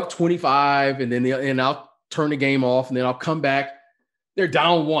 They're up 25 and then I'll turn the game off and then I'll come back. They're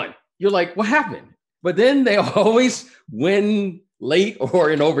down 1. You're like, what happened? But then they always win late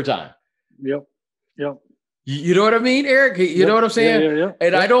or in overtime. Yep. You know what I mean, Eric? You know what I'm saying? Yeah.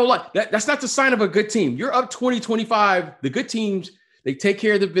 And I don't like that. That's not the sign of a good team. You're up 20-25. The good teams, they take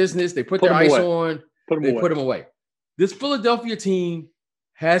care of the business. They put their ice on. Put them away. This Philadelphia team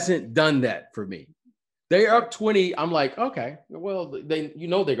hasn't done that for me. They're up 20. I'm like, okay, well, they're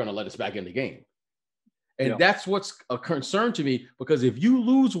going to let us back in the game. And that's what's a concern to me, because if you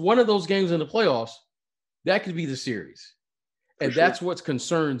lose one of those games in the playoffs, that could be the series. And that's what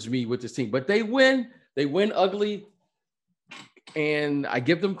concerns me with this team. But they win ugly, and I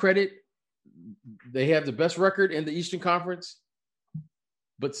give them credit. They have the best record in the Eastern Conference,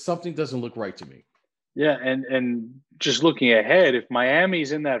 but something doesn't look right to me. Yeah, and just looking ahead, if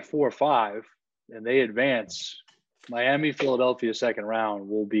Miami's in that 4-5 and they advance, Miami-Philadelphia second round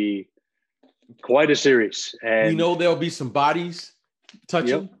will be quite a series. And we know there'll be some bodies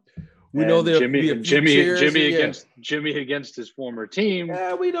touching. Yep. We know there'll be a Jimmy against his former team.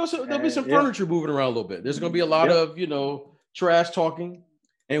 Yeah, we know there'll be some furniture moving around a little bit. There's going to be a lot of, trash talking.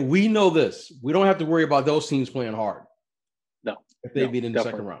 And we know this. We don't have to worry about those teams playing hard. No. If they beat in the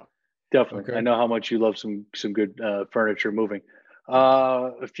second round. Definitely. Okay. I know how much you love some good furniture moving.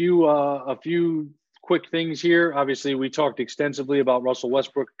 A few quick things here. Obviously, we talked extensively about Russell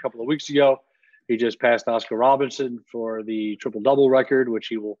Westbrook a couple of weeks ago. He just passed Oscar Robertson for the triple-double record, which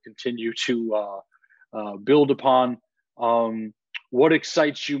he will continue to build upon. What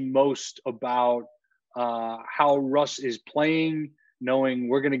excites you most about how Russ is playing, knowing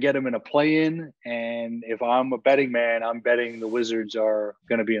we're going to get him in a play-in? And if I'm a betting man, I'm betting the Wizards are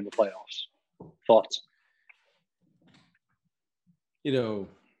going to be in the playoffs. Thoughts? When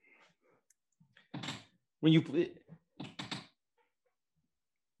you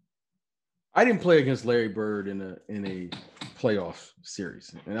I didn't play against Larry Bird in a playoff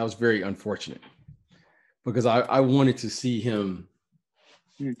series, and that was very unfortunate because I wanted to see him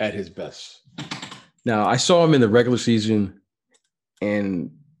at his best. Now, I saw him in the regular season, and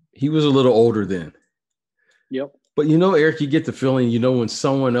he was a little older then. Yep. But Eric, you get the feeling, when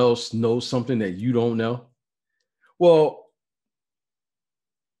someone else knows something that you don't know. Well,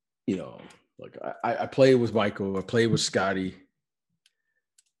 look, I played with Michael, I played with Scotty.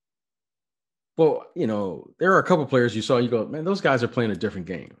 Well, there are a couple players you saw, you go, man, those guys are playing a different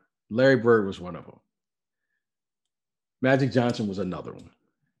game. Larry Bird was one of them. Magic Johnson was another one.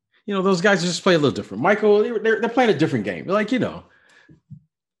 Those guys just play a little different. Michael, they're playing a different game. They're like,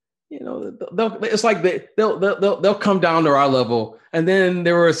 it's like they'll come down to our level, and then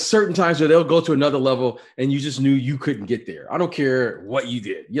there were certain times where they'll go to another level, and you just knew you couldn't get there. I don't care what you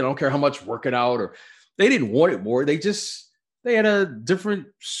did. I don't care how much working out, or they didn't want it more. They had a different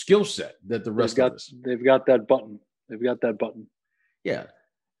skill set that the rest of us. They've got that button. Yeah.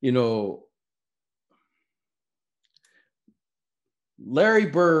 Larry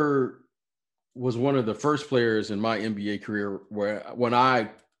Bird was one of the first players in my NBA career when I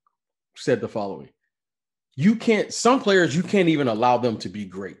said the following: some players, you can't even allow them to be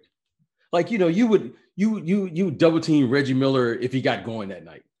great. Like, you would double team Reggie Miller if he got going that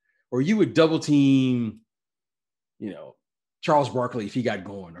night, or you would double team, Charles Barkley if he got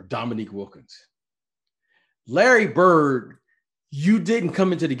going, or Dominique Wilkins. Larry Bird, you didn't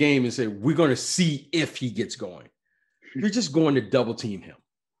come into the game and say, we're going to see if he gets going. You're just going to double team him.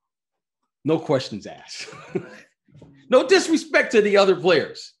 No questions asked. No disrespect to the other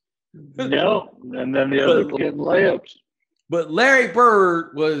players. No, and then the other getting layups. But Larry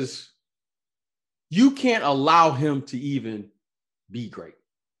Bird you can't allow him to even be great.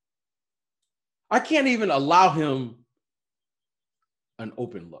 I can't even allow him an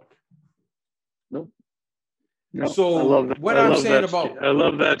open look. Nope. No, So I love that. what I'm saying about, I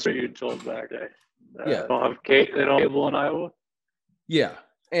love that story you told back there. yeah, They don't have cable in Iowa. yeah,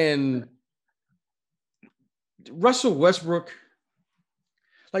 and Russell Westbrook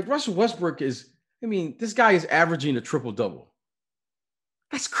is, I mean, this guy is averaging a triple double.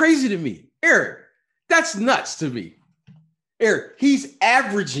 That's crazy to me, Eric. That's nuts to me, Eric. He's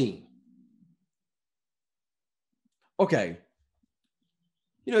averaging. Okay,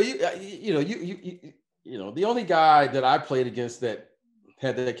 the only guy that I played against that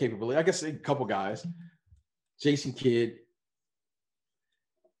had that capability, I guess a couple guys, Jason Kidd,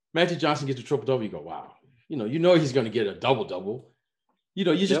 Magic Johnson gets a triple double. You go, wow. He's going to get a double double. You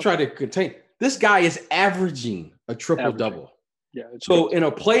just try to contain. This guy is averaging a triple double. Yeah. So in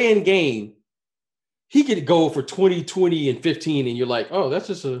a play-in game, he could go for 20, 20, and 15, and you're like, oh, that's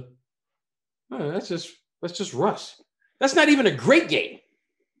just Russ. That's not even a great game.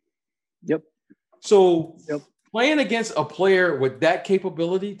 Yep. So playing against a player with that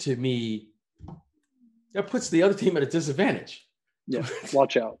capability, to me, that puts the other team at a disadvantage. Yeah.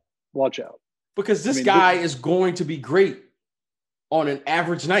 Watch out. Because this guy is going to be great on an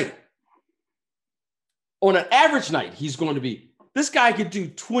average night. On an average night, he's going to be. This guy could do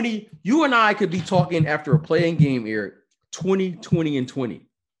 20. You and I could be talking after a playing game, Eric, 20, 20, and 20.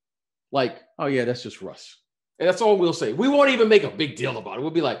 Like, oh, yeah, that's just Russ. And that's all we'll say. We won't even make a big deal about it.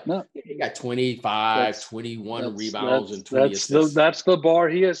 We'll be like, no, he got 25, 21 rebounds and 20 assists. That's the bar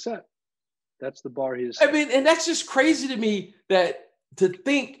he has set. I mean, and that's just crazy to me to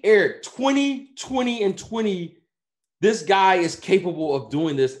think, Eric, 20, 20, and 20, this guy is capable of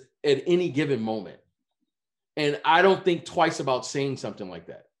doing this at any given moment. And I don't think twice about saying something like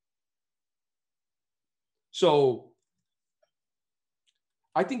that. So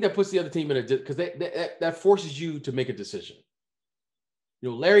I think that puts the other team in because that forces you to make a decision.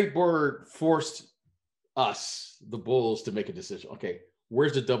 Larry Bird forced us, the Bulls, to make a decision. Okay,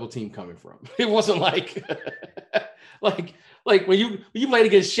 where's the double team coming from? It wasn't like when you played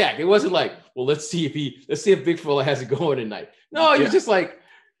against Shaq. It wasn't like, well, let's see if Big Fella has it going tonight. No, you're just like,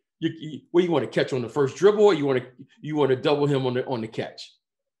 you want to catch on the first dribble, or you want to double him on the catch.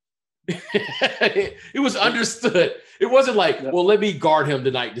 It was understood. It wasn't like, well, let me guard him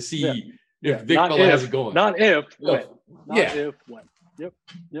tonight to see if Big Fella has it going. Not if, when. If, when. Yep.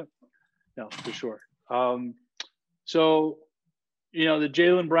 No, for sure. So, the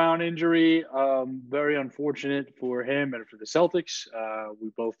Jaylen Brown injury, very unfortunate for him and for the Celtics. We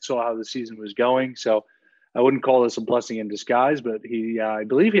both saw how the season was going. So I wouldn't call this a blessing in disguise, but I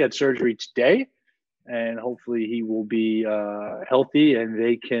believe he had surgery today, and hopefully he will be healthy and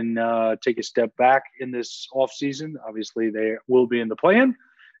they can take a step back in this offseason. Obviously, they will be in the play-in,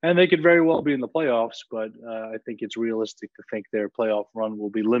 and they could very well be in the playoffs, but I think it's realistic to think their playoff run will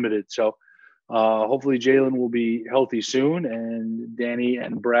be limited. So hopefully Jaylen will be healthy soon, and Danny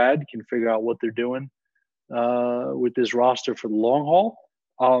and Brad can figure out what they're doing with this roster for the long haul.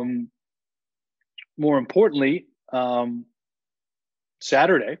 More importantly,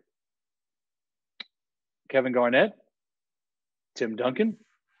 Saturday, Kevin Garnett, Tim Duncan,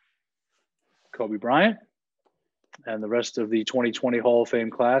 Kobe Bryant, and the rest of the 2020 Hall of Fame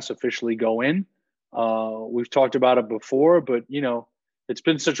class officially go in. We've talked about it before, but, it's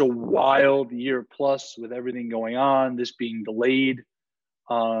been such a wild year plus with everything going on, this being delayed.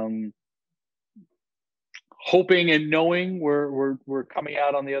 Hoping and knowing we're coming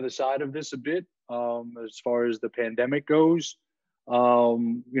out on the other side of this a bit as far as the pandemic goes. How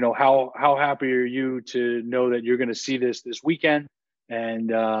happy are you to know that you're going to see this weekend, and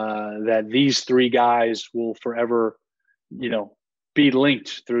that these three guys will forever, be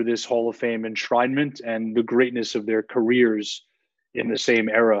linked through this Hall of Fame enshrinement and the greatness of their careers in the same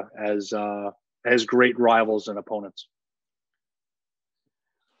era as great rivals and opponents?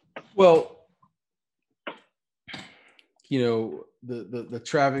 Well, the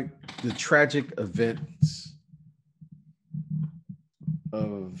tragic events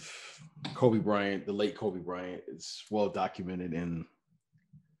of Kobe Bryant, the late Kobe Bryant, is well documented, and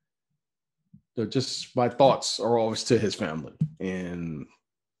just my thoughts are always to his family and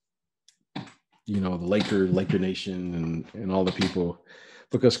the Laker Nation and all the people,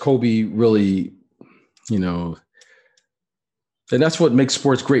 because Kobe really, and that's what makes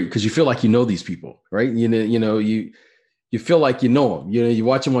sports great, because you feel like these people, right? You feel like them. You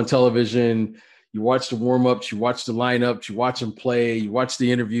watch them on television, you watch the warm-ups, you watch the lineups, you watch them play, you watch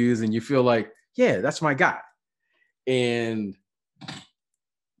the interviews, and you feel like, yeah, that's my guy. And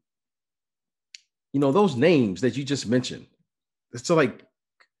those names that you just mentioned, it's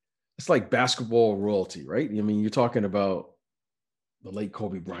like basketball royalty, right? I mean, you're talking about the late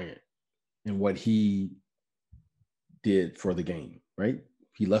Kobe Bryant and what he did for the game, right?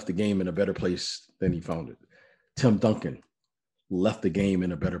 He left the game in a better place than he found it. Tim Duncan left the game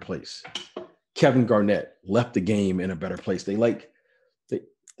in a better place. Kevin Garnett left the game in a better place. They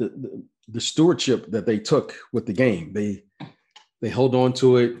the stewardship that they took with the game. They held on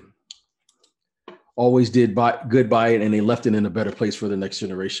to it, always did good by it, and they left it in a better place for the next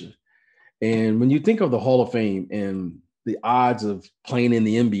generation. And when you think of the Hall of Fame and the odds of playing in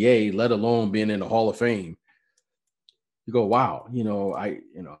the NBA, let alone being in the Hall of Fame, you go, wow, I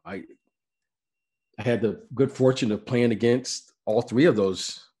had the good fortune of playing against all three of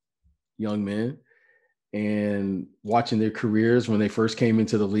those young men and watching their careers when they first came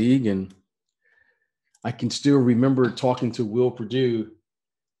into the league. And I can still remember talking to Will Perdue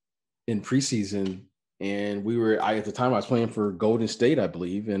in preseason. And at the time I was playing for Golden State, I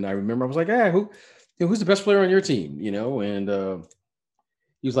believe. And I remember I was like, hey, who's the best player on your team? And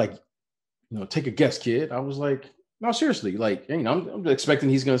he was like, take a guess, kid. I was like, no, seriously. Like, I'm expecting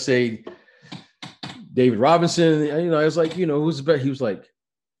he's going to say David Robinson. I was like, who's the best? He was like,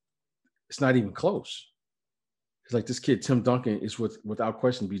 it's not even close. He's like, this kid, Tim Duncan, is without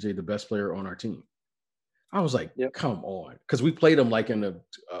question, BJ, the best player on our team. I was like, Come on. Because we played him like in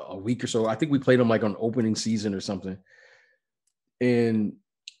a week or so. I think we played him like on opening season or something. And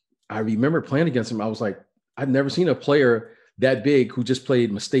I remember playing against him. I was like, I've never seen a player that big who just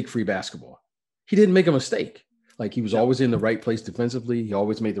played mistake-free basketball. He didn't make a mistake. Like, he was always in the right place defensively. He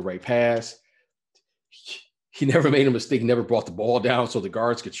always made the right pass. He never made a mistake. He never brought the ball down so the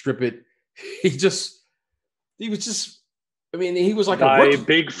guards could strip it. He was like thy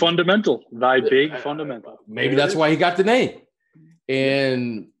big fundamental. Maybe that's why he got the name.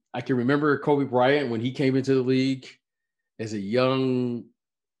 And I can remember Kobe Bryant when he came into the league as a young,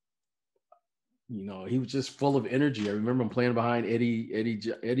 he was just full of energy. I remember him playing behind Eddie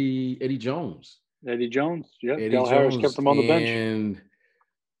Jones. Eddie Jones, yeah. Del Harris kept him on the bench. And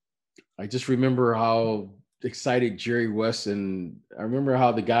I just remember how excited Jerry West, and I remember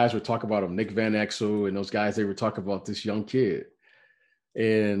how the guys would talk about him, Nick Van Exel and those guys, they were talking about this young kid.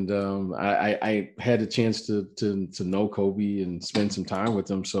 And I had a chance to know Kobe and spend some time with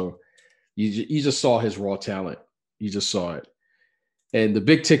him. So you just saw his raw talent. You just saw it. And the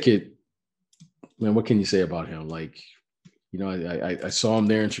big ticket, man, what can you say about him? Like, I saw him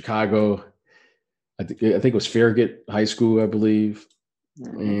there in Chicago. I think it was Farragut High School, I believe.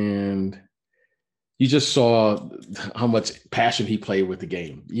 Mm-hmm. And you just saw how much passion he played with the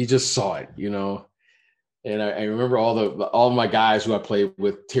game. You just saw it, And I remember all of my guys who I played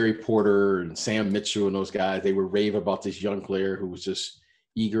with, Terry Porter and Sam Mitchell and those guys, they would rave about this young player who was just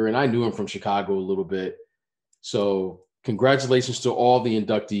eager. And I knew him from Chicago a little bit. So congratulations to all the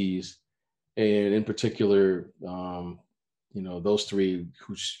inductees. And in particular, those three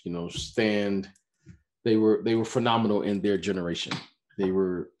who, stand, they were phenomenal in their generation. They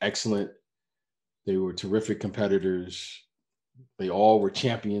were excellent. They were terrific competitors. They all were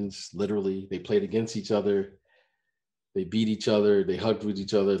champions, literally. They played against each other. They beat each other. They hugged with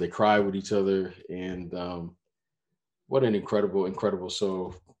each other. They cried with each other. And what an incredible.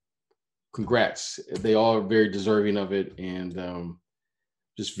 So congrats. They all are very deserving of it. And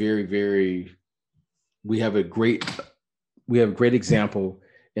just very, very, we have a great example,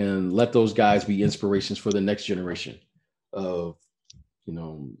 and let those guys be inspirations for the next generation of,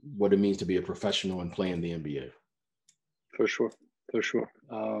 what it means to be a professional and play in the NBA. For sure.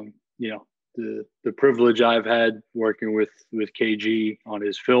 The privilege I've had working with KG on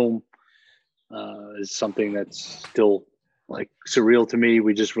his film is something that's still like surreal to me.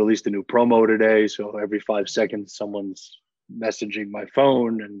 We just released a new promo today, so every 5 seconds someone's messaging my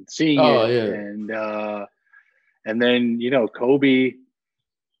phone and seeing it. Yeah. And then Kobe.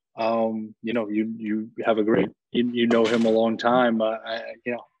 You have a great. You know him a long time.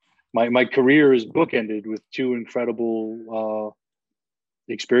 My career is bookended with two incredible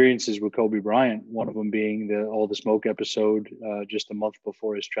experiences with Kobe Bryant. One of them being the All the Smoke episode just a month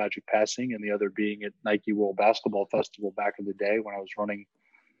before his tragic passing, and the other being at Nike World Basketball Festival back in the day when I was running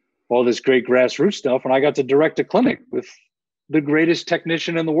all this great grassroots stuff, and I got to direct a clinic with the greatest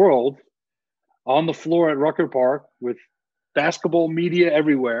technician in the world on the floor at Rucker Park with basketball media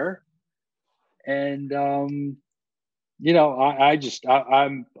everywhere. And I'm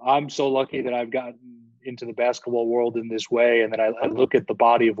so lucky that I've gotten into the basketball world in this way. And then I look at the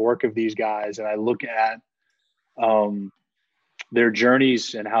body of work of these guys, and I look at their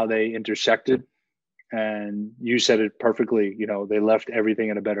journeys and how they intersected. And you said it perfectly. They left everything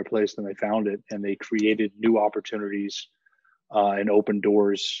in a better place than they found it, and they created new opportunities and open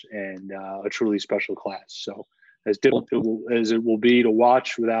doors, and a truly special class. So as difficult as it will be to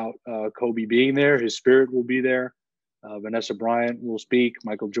watch without Kobe being there, his spirit will be there. Vanessa Bryant will speak.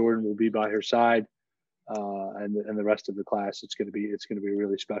 Michael Jordan will be by her side, and the rest of the class. It's going to be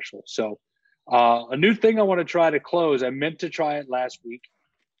really special. So, a new thing I want to try to close. I meant to try it last week.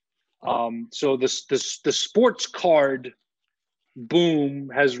 So the sports card boom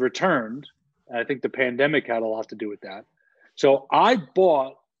has returned. I think the pandemic had a lot to do with that. So I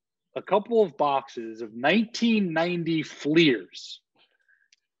bought a couple of boxes of 1990 Fleers,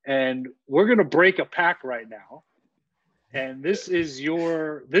 and we're going to break a pack right now. And this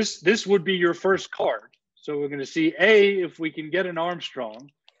would be your first card. So we're going to see A, if we can get an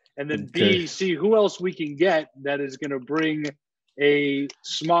Armstrong, and then B, see who else we can get that is going to bring a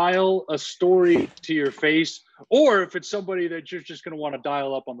smile, a story to your face, or if it's somebody that you're just going to want to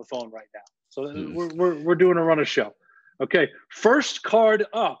dial up on the phone right now. So we're doing a run of show. Okay, first card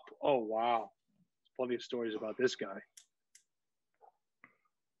up. Oh, wow. Plenty of stories about this guy.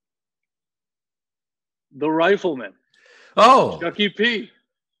 The Rifleman. Oh. Chucky P.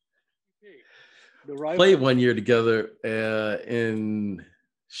 The Rifleman. Played 1 year together in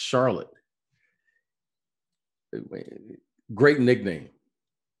Charlotte. Great nickname.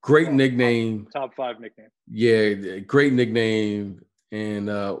 Top 5 nickname. Yeah, great nickname. And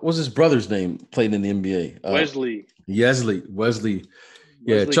what was his brother's name? Played in the NBA. Wesley. Wesley.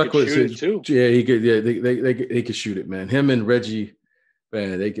 Yeah, Wesley Chuck could was shoot it too. Yeah, he could. Yeah, they could shoot it, man. Him and Reggie,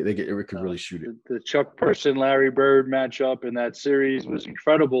 man, they could really shoot it. The Chuck Person Larry Bird matchup in that series was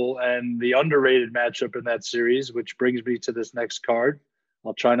incredible, and the underrated matchup in that series, which brings me to this next card.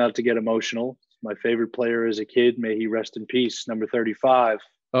 I'll try not to get emotional. My favorite player as a kid, may he rest in peace, number 35.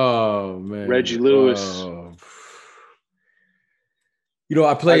 Oh man, Reggie Lewis. Oh.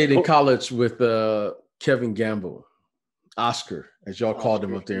 I played in college with Kevin Gamble, Oscar, as y'all called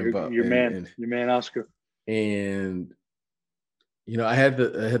him up there. Your man, Oscar. And I had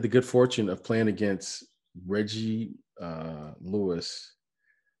the good fortune of playing against Reggie Lewis.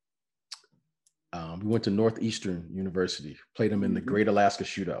 We went to Northeastern University, played him in the Great Alaska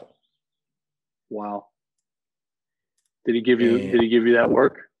Shootout. Wow. Did he give you that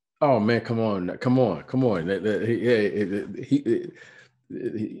work? Oh man, come on.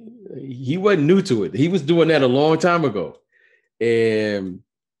 He wasn't new to it. He was doing that a long time ago. And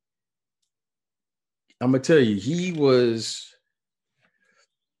I'm gonna tell you, he was,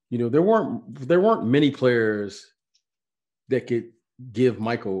 there weren't many players that could give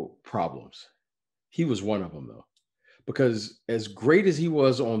Michael problems. He was one of them though, because as great as he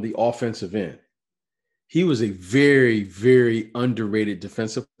was on the offensive end, he was a very, very underrated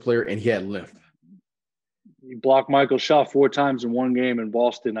defensive player, and he had length. He blocked Michael shot 4 times in one game in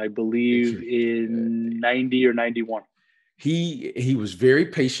Boston, I believe, in 90 or 91. He was very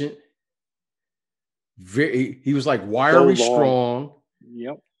patient. He was like wiry strong.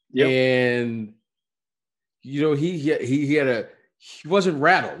 Yep. And he wasn't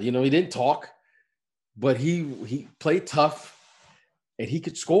rattled. He didn't talk, but he played tough. And he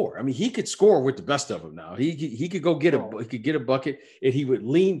could score. I mean, he could score with the best of them. Now he could go get a bucket, and he would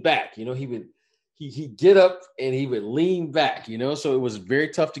lean back. He'd get up and he would lean back. So it was very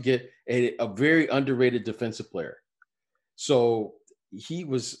tough to get a very underrated defensive player. So he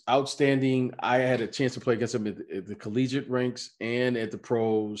was outstanding. I had a chance to play against him at the collegiate ranks and at the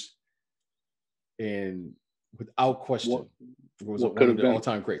pros, and without question, was one of the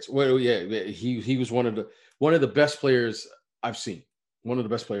all-time greats. Well, yeah, he was one of the best players I've seen. One of the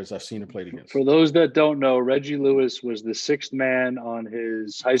best players I've seen and played against. For those that don't know, Reggie Lewis was the 6th man on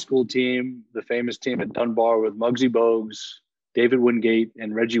his high school team, the famous team at Dunbar with Muggsy Bogues, David Wingate,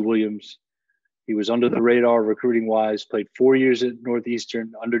 and Reggie Williams. He was under the radar recruiting-wise, played 4 years at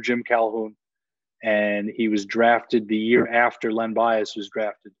Northeastern under Jim Calhoun, and he was drafted the year after Len Bias was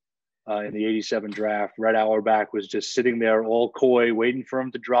drafted in the 87 draft. Red Auerbach was just sitting there all coy, waiting for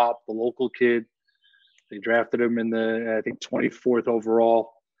him to drop, the local kid. They drafted him in the, I think, 24th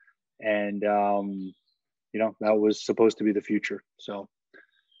overall. And, that was supposed to be the future. So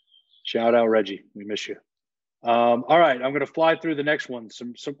shout out, Reggie. We miss you. All right. I'm going to fly through the next one.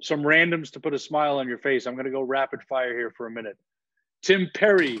 Some randoms to put a smile on your face. I'm going to go rapid fire here for a minute. Tim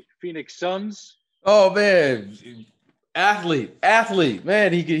Perry, Phoenix Suns. Oh, man. Athlete.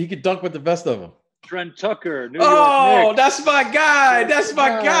 Man, he could dunk with the best of them. Trent Tucker, New York Knicks. That's my guy. That's my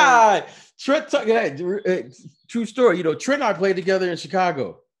guy. Trent Tucker, true story. Trent and I played together in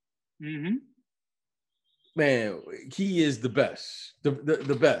Chicago. Mm-hmm. Man, he is the best.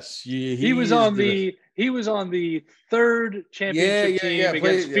 The best. He was on the 3rd championship team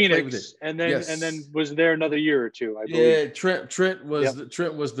against Phoenix, and then was there another year or two, I believe. Yeah, Trent was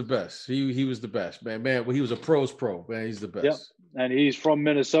the best. He was the best, man. Well, he was a pro's pro, man. He's the best. and he's from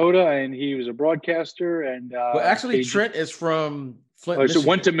Minnesota, and he was a broadcaster. And well, actually, Trent is from Flint, so Michigan.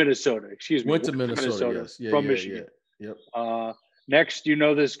 went to Minnesota. Excuse me, Went to Minnesota. Yes, yeah, from yeah, Michigan. Yeah. Yep. Next, you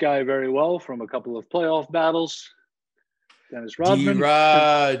know this guy very well from a couple of playoff battles. Dennis Rodman.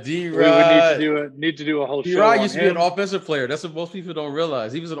 D-Rod. We would need to do a whole show. D-Rod used to be an offensive player. That's what most people don't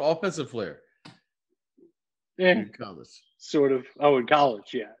realize. He was an offensive player. Yeah. In college. Sort of. Oh, in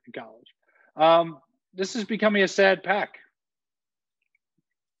college. Yeah, in college. This is becoming a sad pack.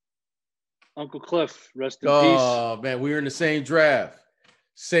 Uncle Cliff, rest in peace. Oh, man, we were in the same draft.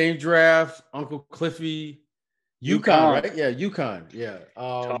 Uncle Cliffy. UConn, right? Yeah, UConn. Yeah.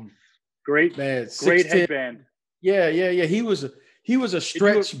 Great, man. Great headband. Yeah. He was a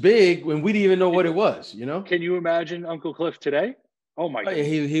stretch big when we didn't even know what it was, you know? Can you imagine Uncle Cliff today? Oh my God.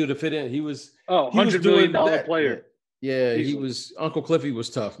 He would have fit in. He was $100 million player. Yeah, he was Uncle Cliffy was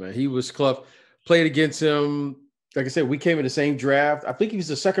tough, man. He was tough. Played against him. Like I said, we came in the same draft. I think he was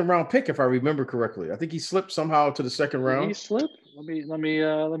a second round pick, if I remember correctly. I think he slipped somehow to the second round. Did he slip? Let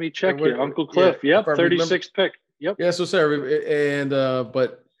me check here. Uncle Cliff. Yep, 36th pick. Yep. Yeah, so sorry. And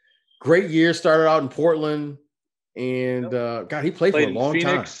but great year. Started out in Portland, and God, he played for a long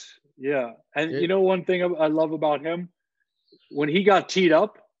time. Yeah, and you know one thing I love about him, when he got teed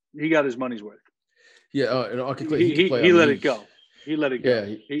up, he got his money's worth. Yeah, and Uncle Cliff, he let it go. He let it go.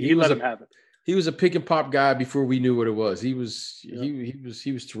 Yeah, he let him have it. He was a pick and pop guy before we knew what it was. He was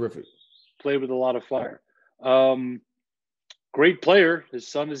he was terrific. Played with a lot of fire. Great player. His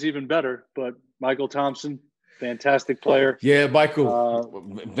son is even better. But Michael Thompson, fantastic player. Yeah,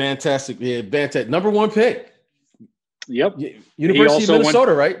 Michael, fantastic. Yeah, fantastic. Number one pick. Yep. University of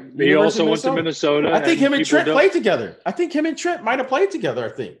Minnesota, right? He also went to Minnesota. I think him and Trent played together. I think him and Trent might have played together. I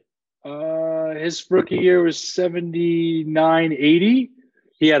think. His rookie year was 79-80.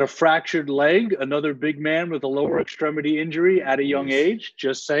 He had a fractured leg, another big man with a lower extremity injury at a young age,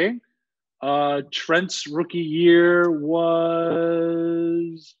 just saying. Trent's rookie year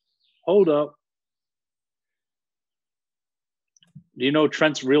was – hold up. Do you know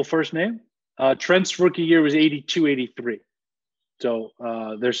Trent's real first name? Trent's rookie year was 82-83. So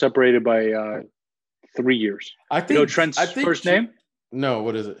they're separated by 3 years. I think, you know Trent's first name? No,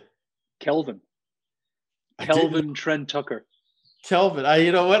 what is it? Kelvin. Kelvin Trent Tucker. Kelvin.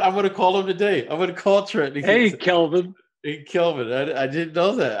 You know what? I'm going to call him today. I'm going to call Trent. Hey, Kelvin. Hey, Kelvin. I didn't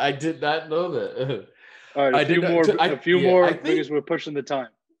know that. I did not know that. All right, a few more because we're pushing the time.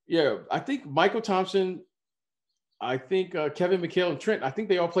 Yeah, I think Michael Thompson, Kevin McHale and Trent, I think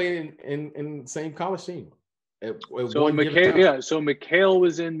they all played in the same college team. So McHale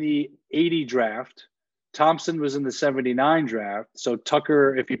was in the 80 draft. Thompson was in the 79 draft. So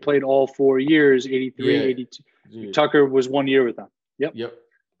Tucker, if he played all 4 years, 83, 82, Tucker was 1 year with them. Yep.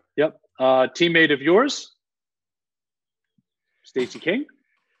 Teammate of yours, Stacey King.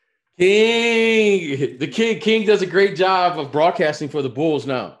 King does a great job of broadcasting for the Bulls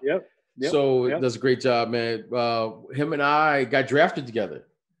now. Yep. Does a great job, man. Him and I got drafted together.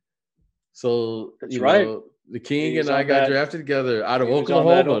 So that's right. The King and I got drafted together out of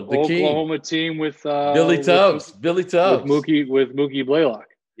Oklahoma. Oklahoma team with Billy Tubbs. With Mookie Blaylock.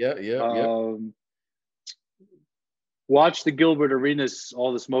 Yeah. Watch the Gilbert Arenas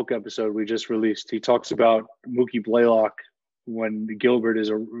All the Smoke episode we just released. He talks about Mookie Blaylock when Gilbert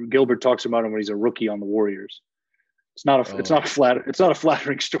talks about him when he's a rookie on the Warriors. It's not a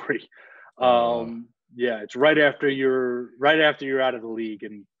flattering story. It's right after you're out of the league.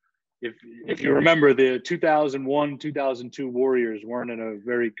 And if you remember, the 2001-2002 Warriors weren't in a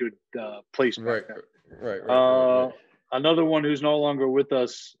very good place back then. Right. Another one who's no longer with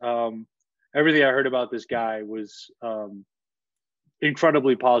us. Everything I heard about this guy was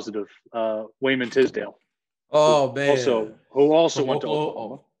incredibly positive. Wayman Tisdale. Oh man! Who also went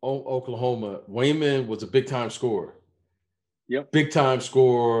to Oklahoma. Wayman was a big time scorer. Yep. Big time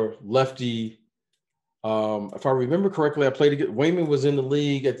scorer, lefty. If I remember correctly, I played against Wayman was in the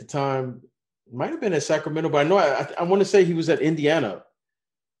league at the time. Might have been at Sacramento, but I know I want to say he was at Indiana.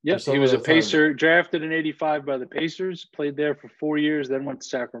 Yes, he was a Pacer, drafted in '85 by the Pacers, played there for 4 years, then went to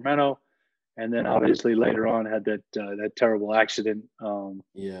Sacramento, and then obviously later on had that terrible accident. And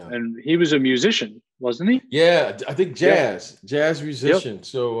he was a musician, wasn't he? Yeah, I think jazz musician. Yep.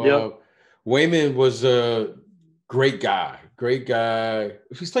 So Wayman was a great guy.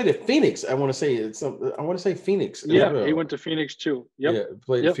 He's played at Phoenix. I want to say Phoenix. Yeah, well. He went to Phoenix too. Yep. Yeah,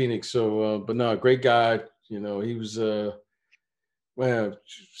 played at Phoenix. So, but no, great guy. He was. Man,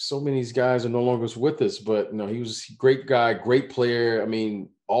 so many of these guys are no longer with us, but he was a great guy, great player. I mean,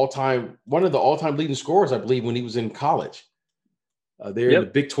 one of the all-time leading scorers, I believe, when he was in college. They're in the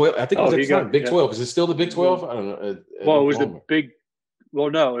Big 12. I think it was at the time, Big 12. Is it still the Big 12? I don't know. Well, it was the Big.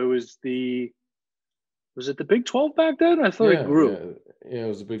 Well, no, it was the. Was it the Big 12 back then? I thought it grew. Yeah, it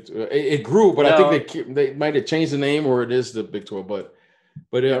was a Big. It grew, but I think they might have changed the name, or it is the Big 12. But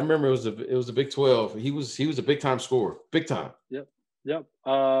I remember it was the Big 12. He was a big time scorer, big time. Yep.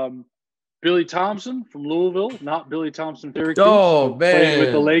 Billy Thompson from Louisville, not Billy Thompson Syracuse. Oh man,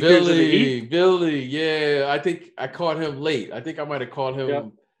 with the Lakers and the Heat. Billy, yeah. I think I caught him late. I think I might have caught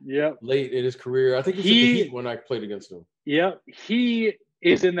him late in his career. I think he was in the Heat when I played against him. Yeah, he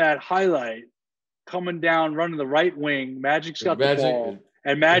is in that highlight coming down, running the right wing. Magic's got the ball,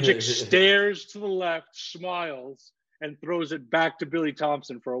 and Magic stares to the left, smiles, and throws it back to Billy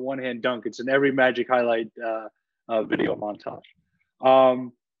Thompson for a one-hand dunk. It's in every Magic highlight video montage.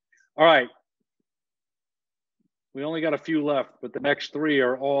 All right. We only got a few left, but the next three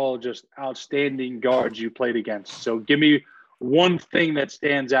are all just outstanding guards you played against. So give me one thing that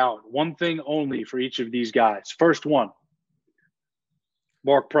stands out, one thing only for each of these guys. First one,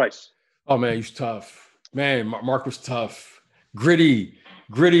 Mark Price. Oh, man, he's tough. Man, Mark was tough. Gritty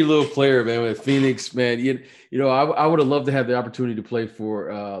little player, man, with Phoenix, man. You know, I would have loved to have the opportunity to play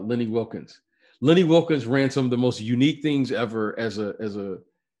for Lenny Wilkins. Lenny Wilkins ran some of the most unique things ever as a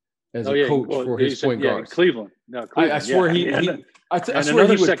coach for his point guards. Cleveland. No, Cleveland. I swear I swear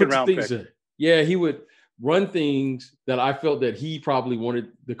he would put things in. Yeah, he would run things that I felt that he probably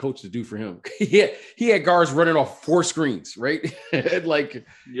wanted the coach to do for him. he had guards running off 4 screens, right?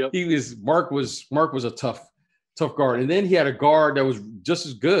 Mark was a tough guard. And then he had a guard that was just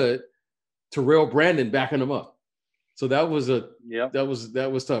as good, Terrell Brandon, backing him up. So that was that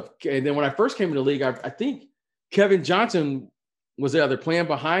was tough. And then when I first came in the league, I think Kevin Johnson was either playing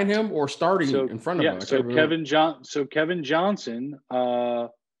behind him or starting in front of him. So Kevin Johnson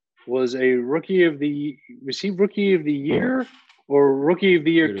was a rookie of the year or rookie of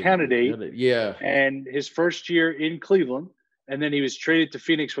the year candidate? Yeah. And his first year in Cleveland, and then he was traded to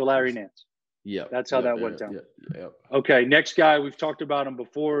Phoenix for Larry Nance. Yeah. That's how that went down. Yeah. Okay, next guy, we've talked about him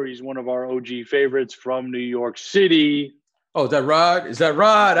before. He's one of our OG favorites from New York City. Oh, is that Rod? That's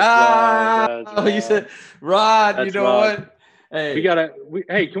Rod. You said Rod. That's you know Rod. What?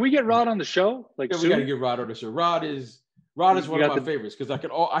 Hey, can we get Rod on the show? We got to get Rod on the show. Rod is one of my favorites because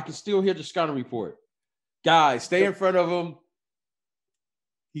I can still hear the scouting report. Guys, stay in front of him.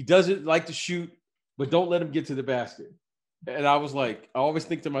 He doesn't like to shoot, but don't let him get to the basket. And I was like, I always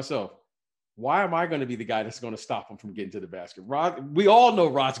think to myself, why am I going to be the guy that's going to stop him from getting to the basket? Rod, we all know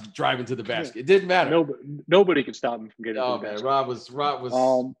Rod's driving to the basket. It didn't matter. Nobody can stop him from getting to the basket. Rod was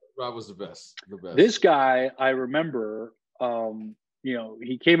the best. This guy, I remember,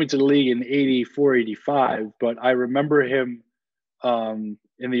 he came into the league in 84, 85, but I remember him in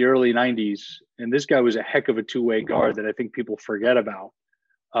the early 90s. And this guy was a heck of a two-way guard that I think people forget about.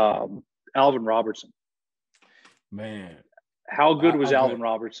 Alvin Robertson. Man. How good was Alvin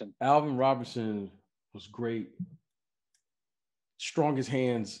Robertson? Alvin Robertson was great. Strongest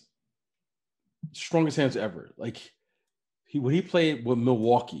hands ever. Like when he played with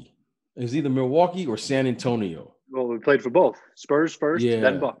Milwaukee, it was either Milwaukee or San Antonio. Well, we played for both. Spurs first,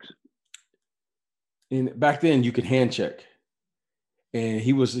 then Bucks. And back then you could hand check. And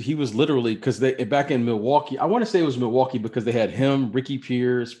he was literally, because they back in Milwaukee, I want to say it was Milwaukee because they had him, Ricky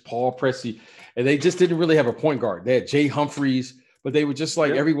Pierce, Paul Pressey, and they just didn't really have a point guard. They had Jay Humphreys, but they would just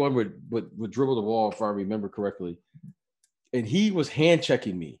everyone would dribble the ball, if I remember correctly. And he was hand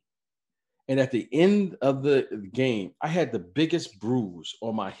checking me. And at the end of the game, I had the biggest bruise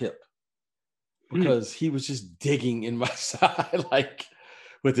on my hip because he was just digging in my side, like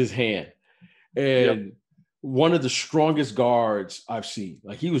with his hand. And one of the strongest guards I've seen.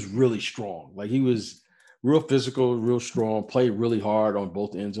 Like he was really strong. Like he was real physical, real strong, played really hard on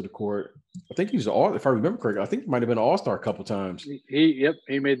both ends of the court. I think he was if I remember correctly, I think he might have been an all-star a couple times. He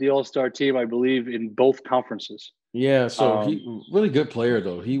made the all-star team, I believe, in both conferences. Yeah, so he really good player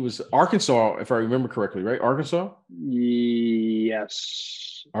though. He was Arkansas, if I remember correctly, right? Arkansas?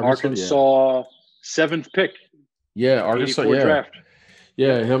 Yes. Arkansas 7th pick. Yeah, Arkansas draft.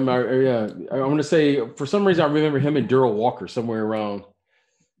 Yeah, him. I want to say for some reason I remember him and Darrell Walker somewhere around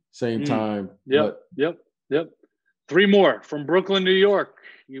same time. Yep. 3 more from Brooklyn, New York.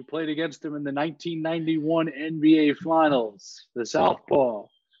 You played against him in the 1991 NBA Finals. The Southpaw,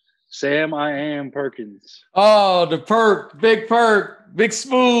 Sam I Am Perkins. Oh, the Big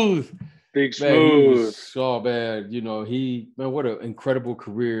Smooth. Big Smooth. Man, what an incredible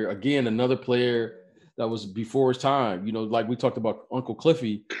career. Again, another player that was before his time. Like we talked about Uncle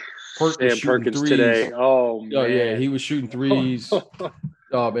Cliffy. Sam Perkins threes today. Oh, man. Yeah, he was shooting threes.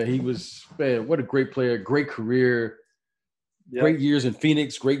 Oh, man, what a great player, great career. Great years in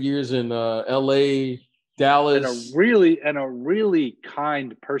Phoenix, great years in LA, Dallas. And a really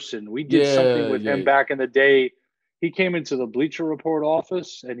kind person. We did something with him back in the day. He came into the Bleacher Report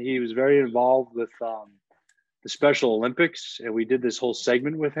office, and he was very involved with the Special Olympics. And we did this whole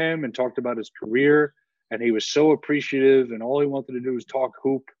segment with him and talked about his career. And he was so appreciative, and all he wanted to do was talk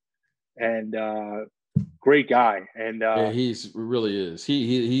hoop. And great guy. And he really is.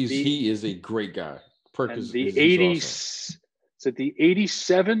 He is a great guy. Perkins. The 80s. Awesome. Is it the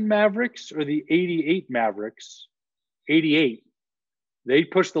 87 Mavericks or the 88 Mavericks? 88. They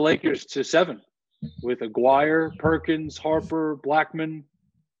pushed the Lakers to 7 with Aguirre, Perkins, Harper, Blackman.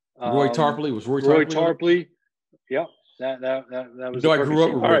 Roy Tarpley. Was Roy Tarpley? Yep. That was. I grew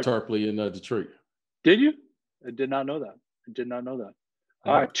up with Roy Tarpley in Detroit. Did you? I did not know that.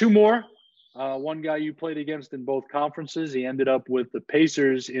 All right, 2 more. One guy you played against in both conferences. He ended up with the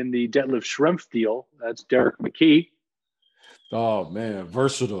Pacers in the Detlef Schrempf deal. That's Derek McKee. Oh man,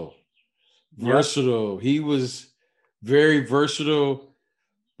 versatile. He was very versatile.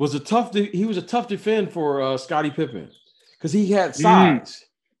 He was a tough defend for Scottie Pippen because he had size.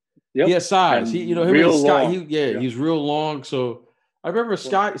 Yep. He had size. He was real long. So I remember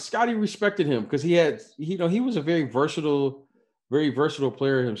Scottie respected him because he was a very versatile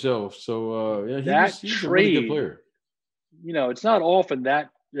player himself. So he was a really good player. It's not often that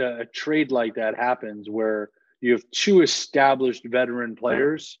a trade like that happens where you have 2 established veteran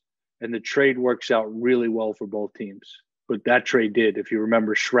players and the trade works out really well for both teams. But that trade did, if you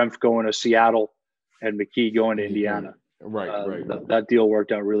remember, Schrempf going to Seattle and McKee going to Indiana. Right. That deal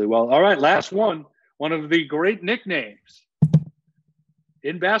worked out really well. All right, last one. One of the great nicknames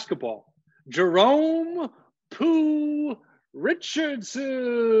in basketball, Jerome Pooh Richardson.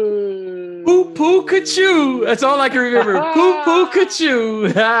 Poo Kachoo. That's all I can remember. Poo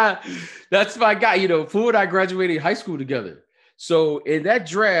Kachoo. That's my guy. Pooh and I graduated high school together. So in that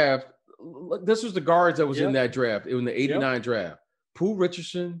draft, this was the guards that was in that draft. It was in the 89 draft. Pooh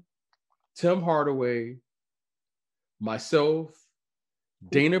Richardson, Tim Hardaway, myself,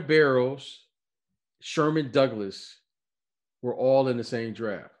 Dana Barrows, Sherman Douglas were all in the same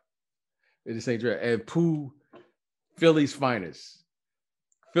draft. And Pooh, Philly's finest.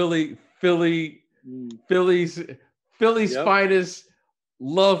 Philly's finest.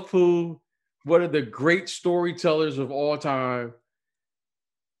 Love Pooh. One of the great storytellers of all time.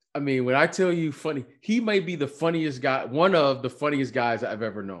 I mean, when I tell you funny, he may be the funniest guy, one of the funniest guys I've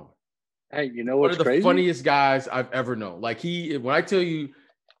ever known. Hey, you know what's crazy? One of the funniest guys I've ever known. Like when I tell you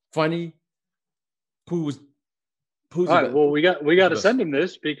funny, Pooh's all right, well, we got to send him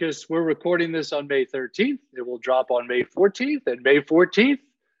this because we're recording this on May 13th. It will drop on May 14th, and May 14th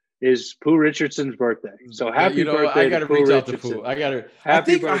is Pooh Richardson's birthday. So happy birthday! I got to reach out to Pooh.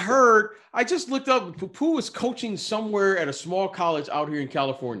 I just looked up. Pooh is coaching somewhere at a small college out here in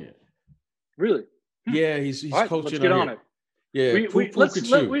California. Really? Yeah, he's right, coaching. Let's get on it. Yeah, let's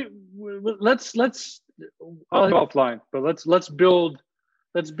I'll offline, but let's build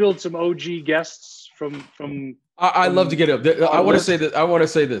some OG guests from. I love to get up. I want to say that. I want to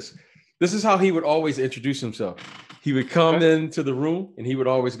say this. This is how he would always introduce himself. He would come into the room and he would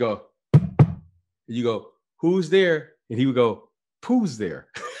always go, and you go, "Who's there?" And he would go, "Pooh's there."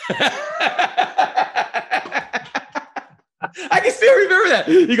 I can still remember that.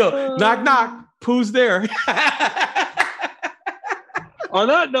 You go, "Knock, knock, Pooh's there." On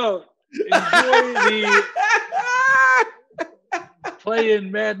that note, enjoy the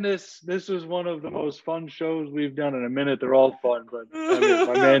play-in madness. This was one of the most fun shows we've done in a minute. They're all fun, but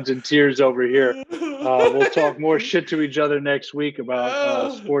my man's in tears over here. We'll talk more shit to each other next week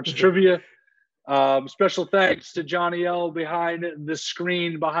about sports trivia. Special thanks to Johnny L behind the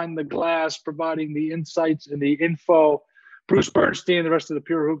screen, behind the glass, providing the insights and the info. Bruce Bernstein, the rest of the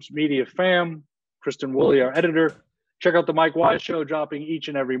Pure Hoops Media fam. Kristen Woolley, our editor. Check out the Mike Wise Show, dropping each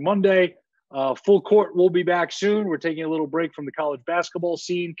and every Monday. Full Court will be back soon. We're taking a little break from the college basketball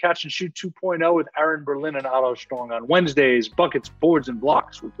scene. Catch and Shoot 2.0 with Aaron Berlin and Otto Strong on Wednesdays. Buckets, Boards, and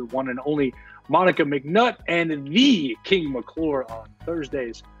Blocks with the one and only Monica McNutt and the King McClure on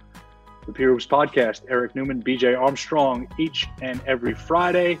Thursdays. The Pure Hoops Podcast, Eric Newman, BJ Armstrong, each and every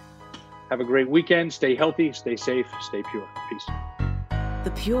Friday. Have a great weekend. Stay healthy, stay safe, stay pure. Peace.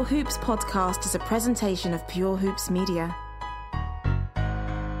 The Pure Hoops Podcast is a presentation of Pure Hoops Media.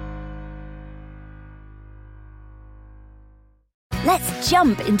 Let's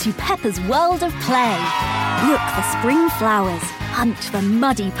jump into Peppa's world of play. Look for spring flowers, hunt for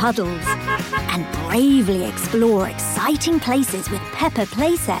muddy puddles, and bravely explore exciting places with Peppa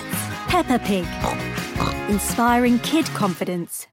playsets. Peppa Pig, inspiring kid confidence.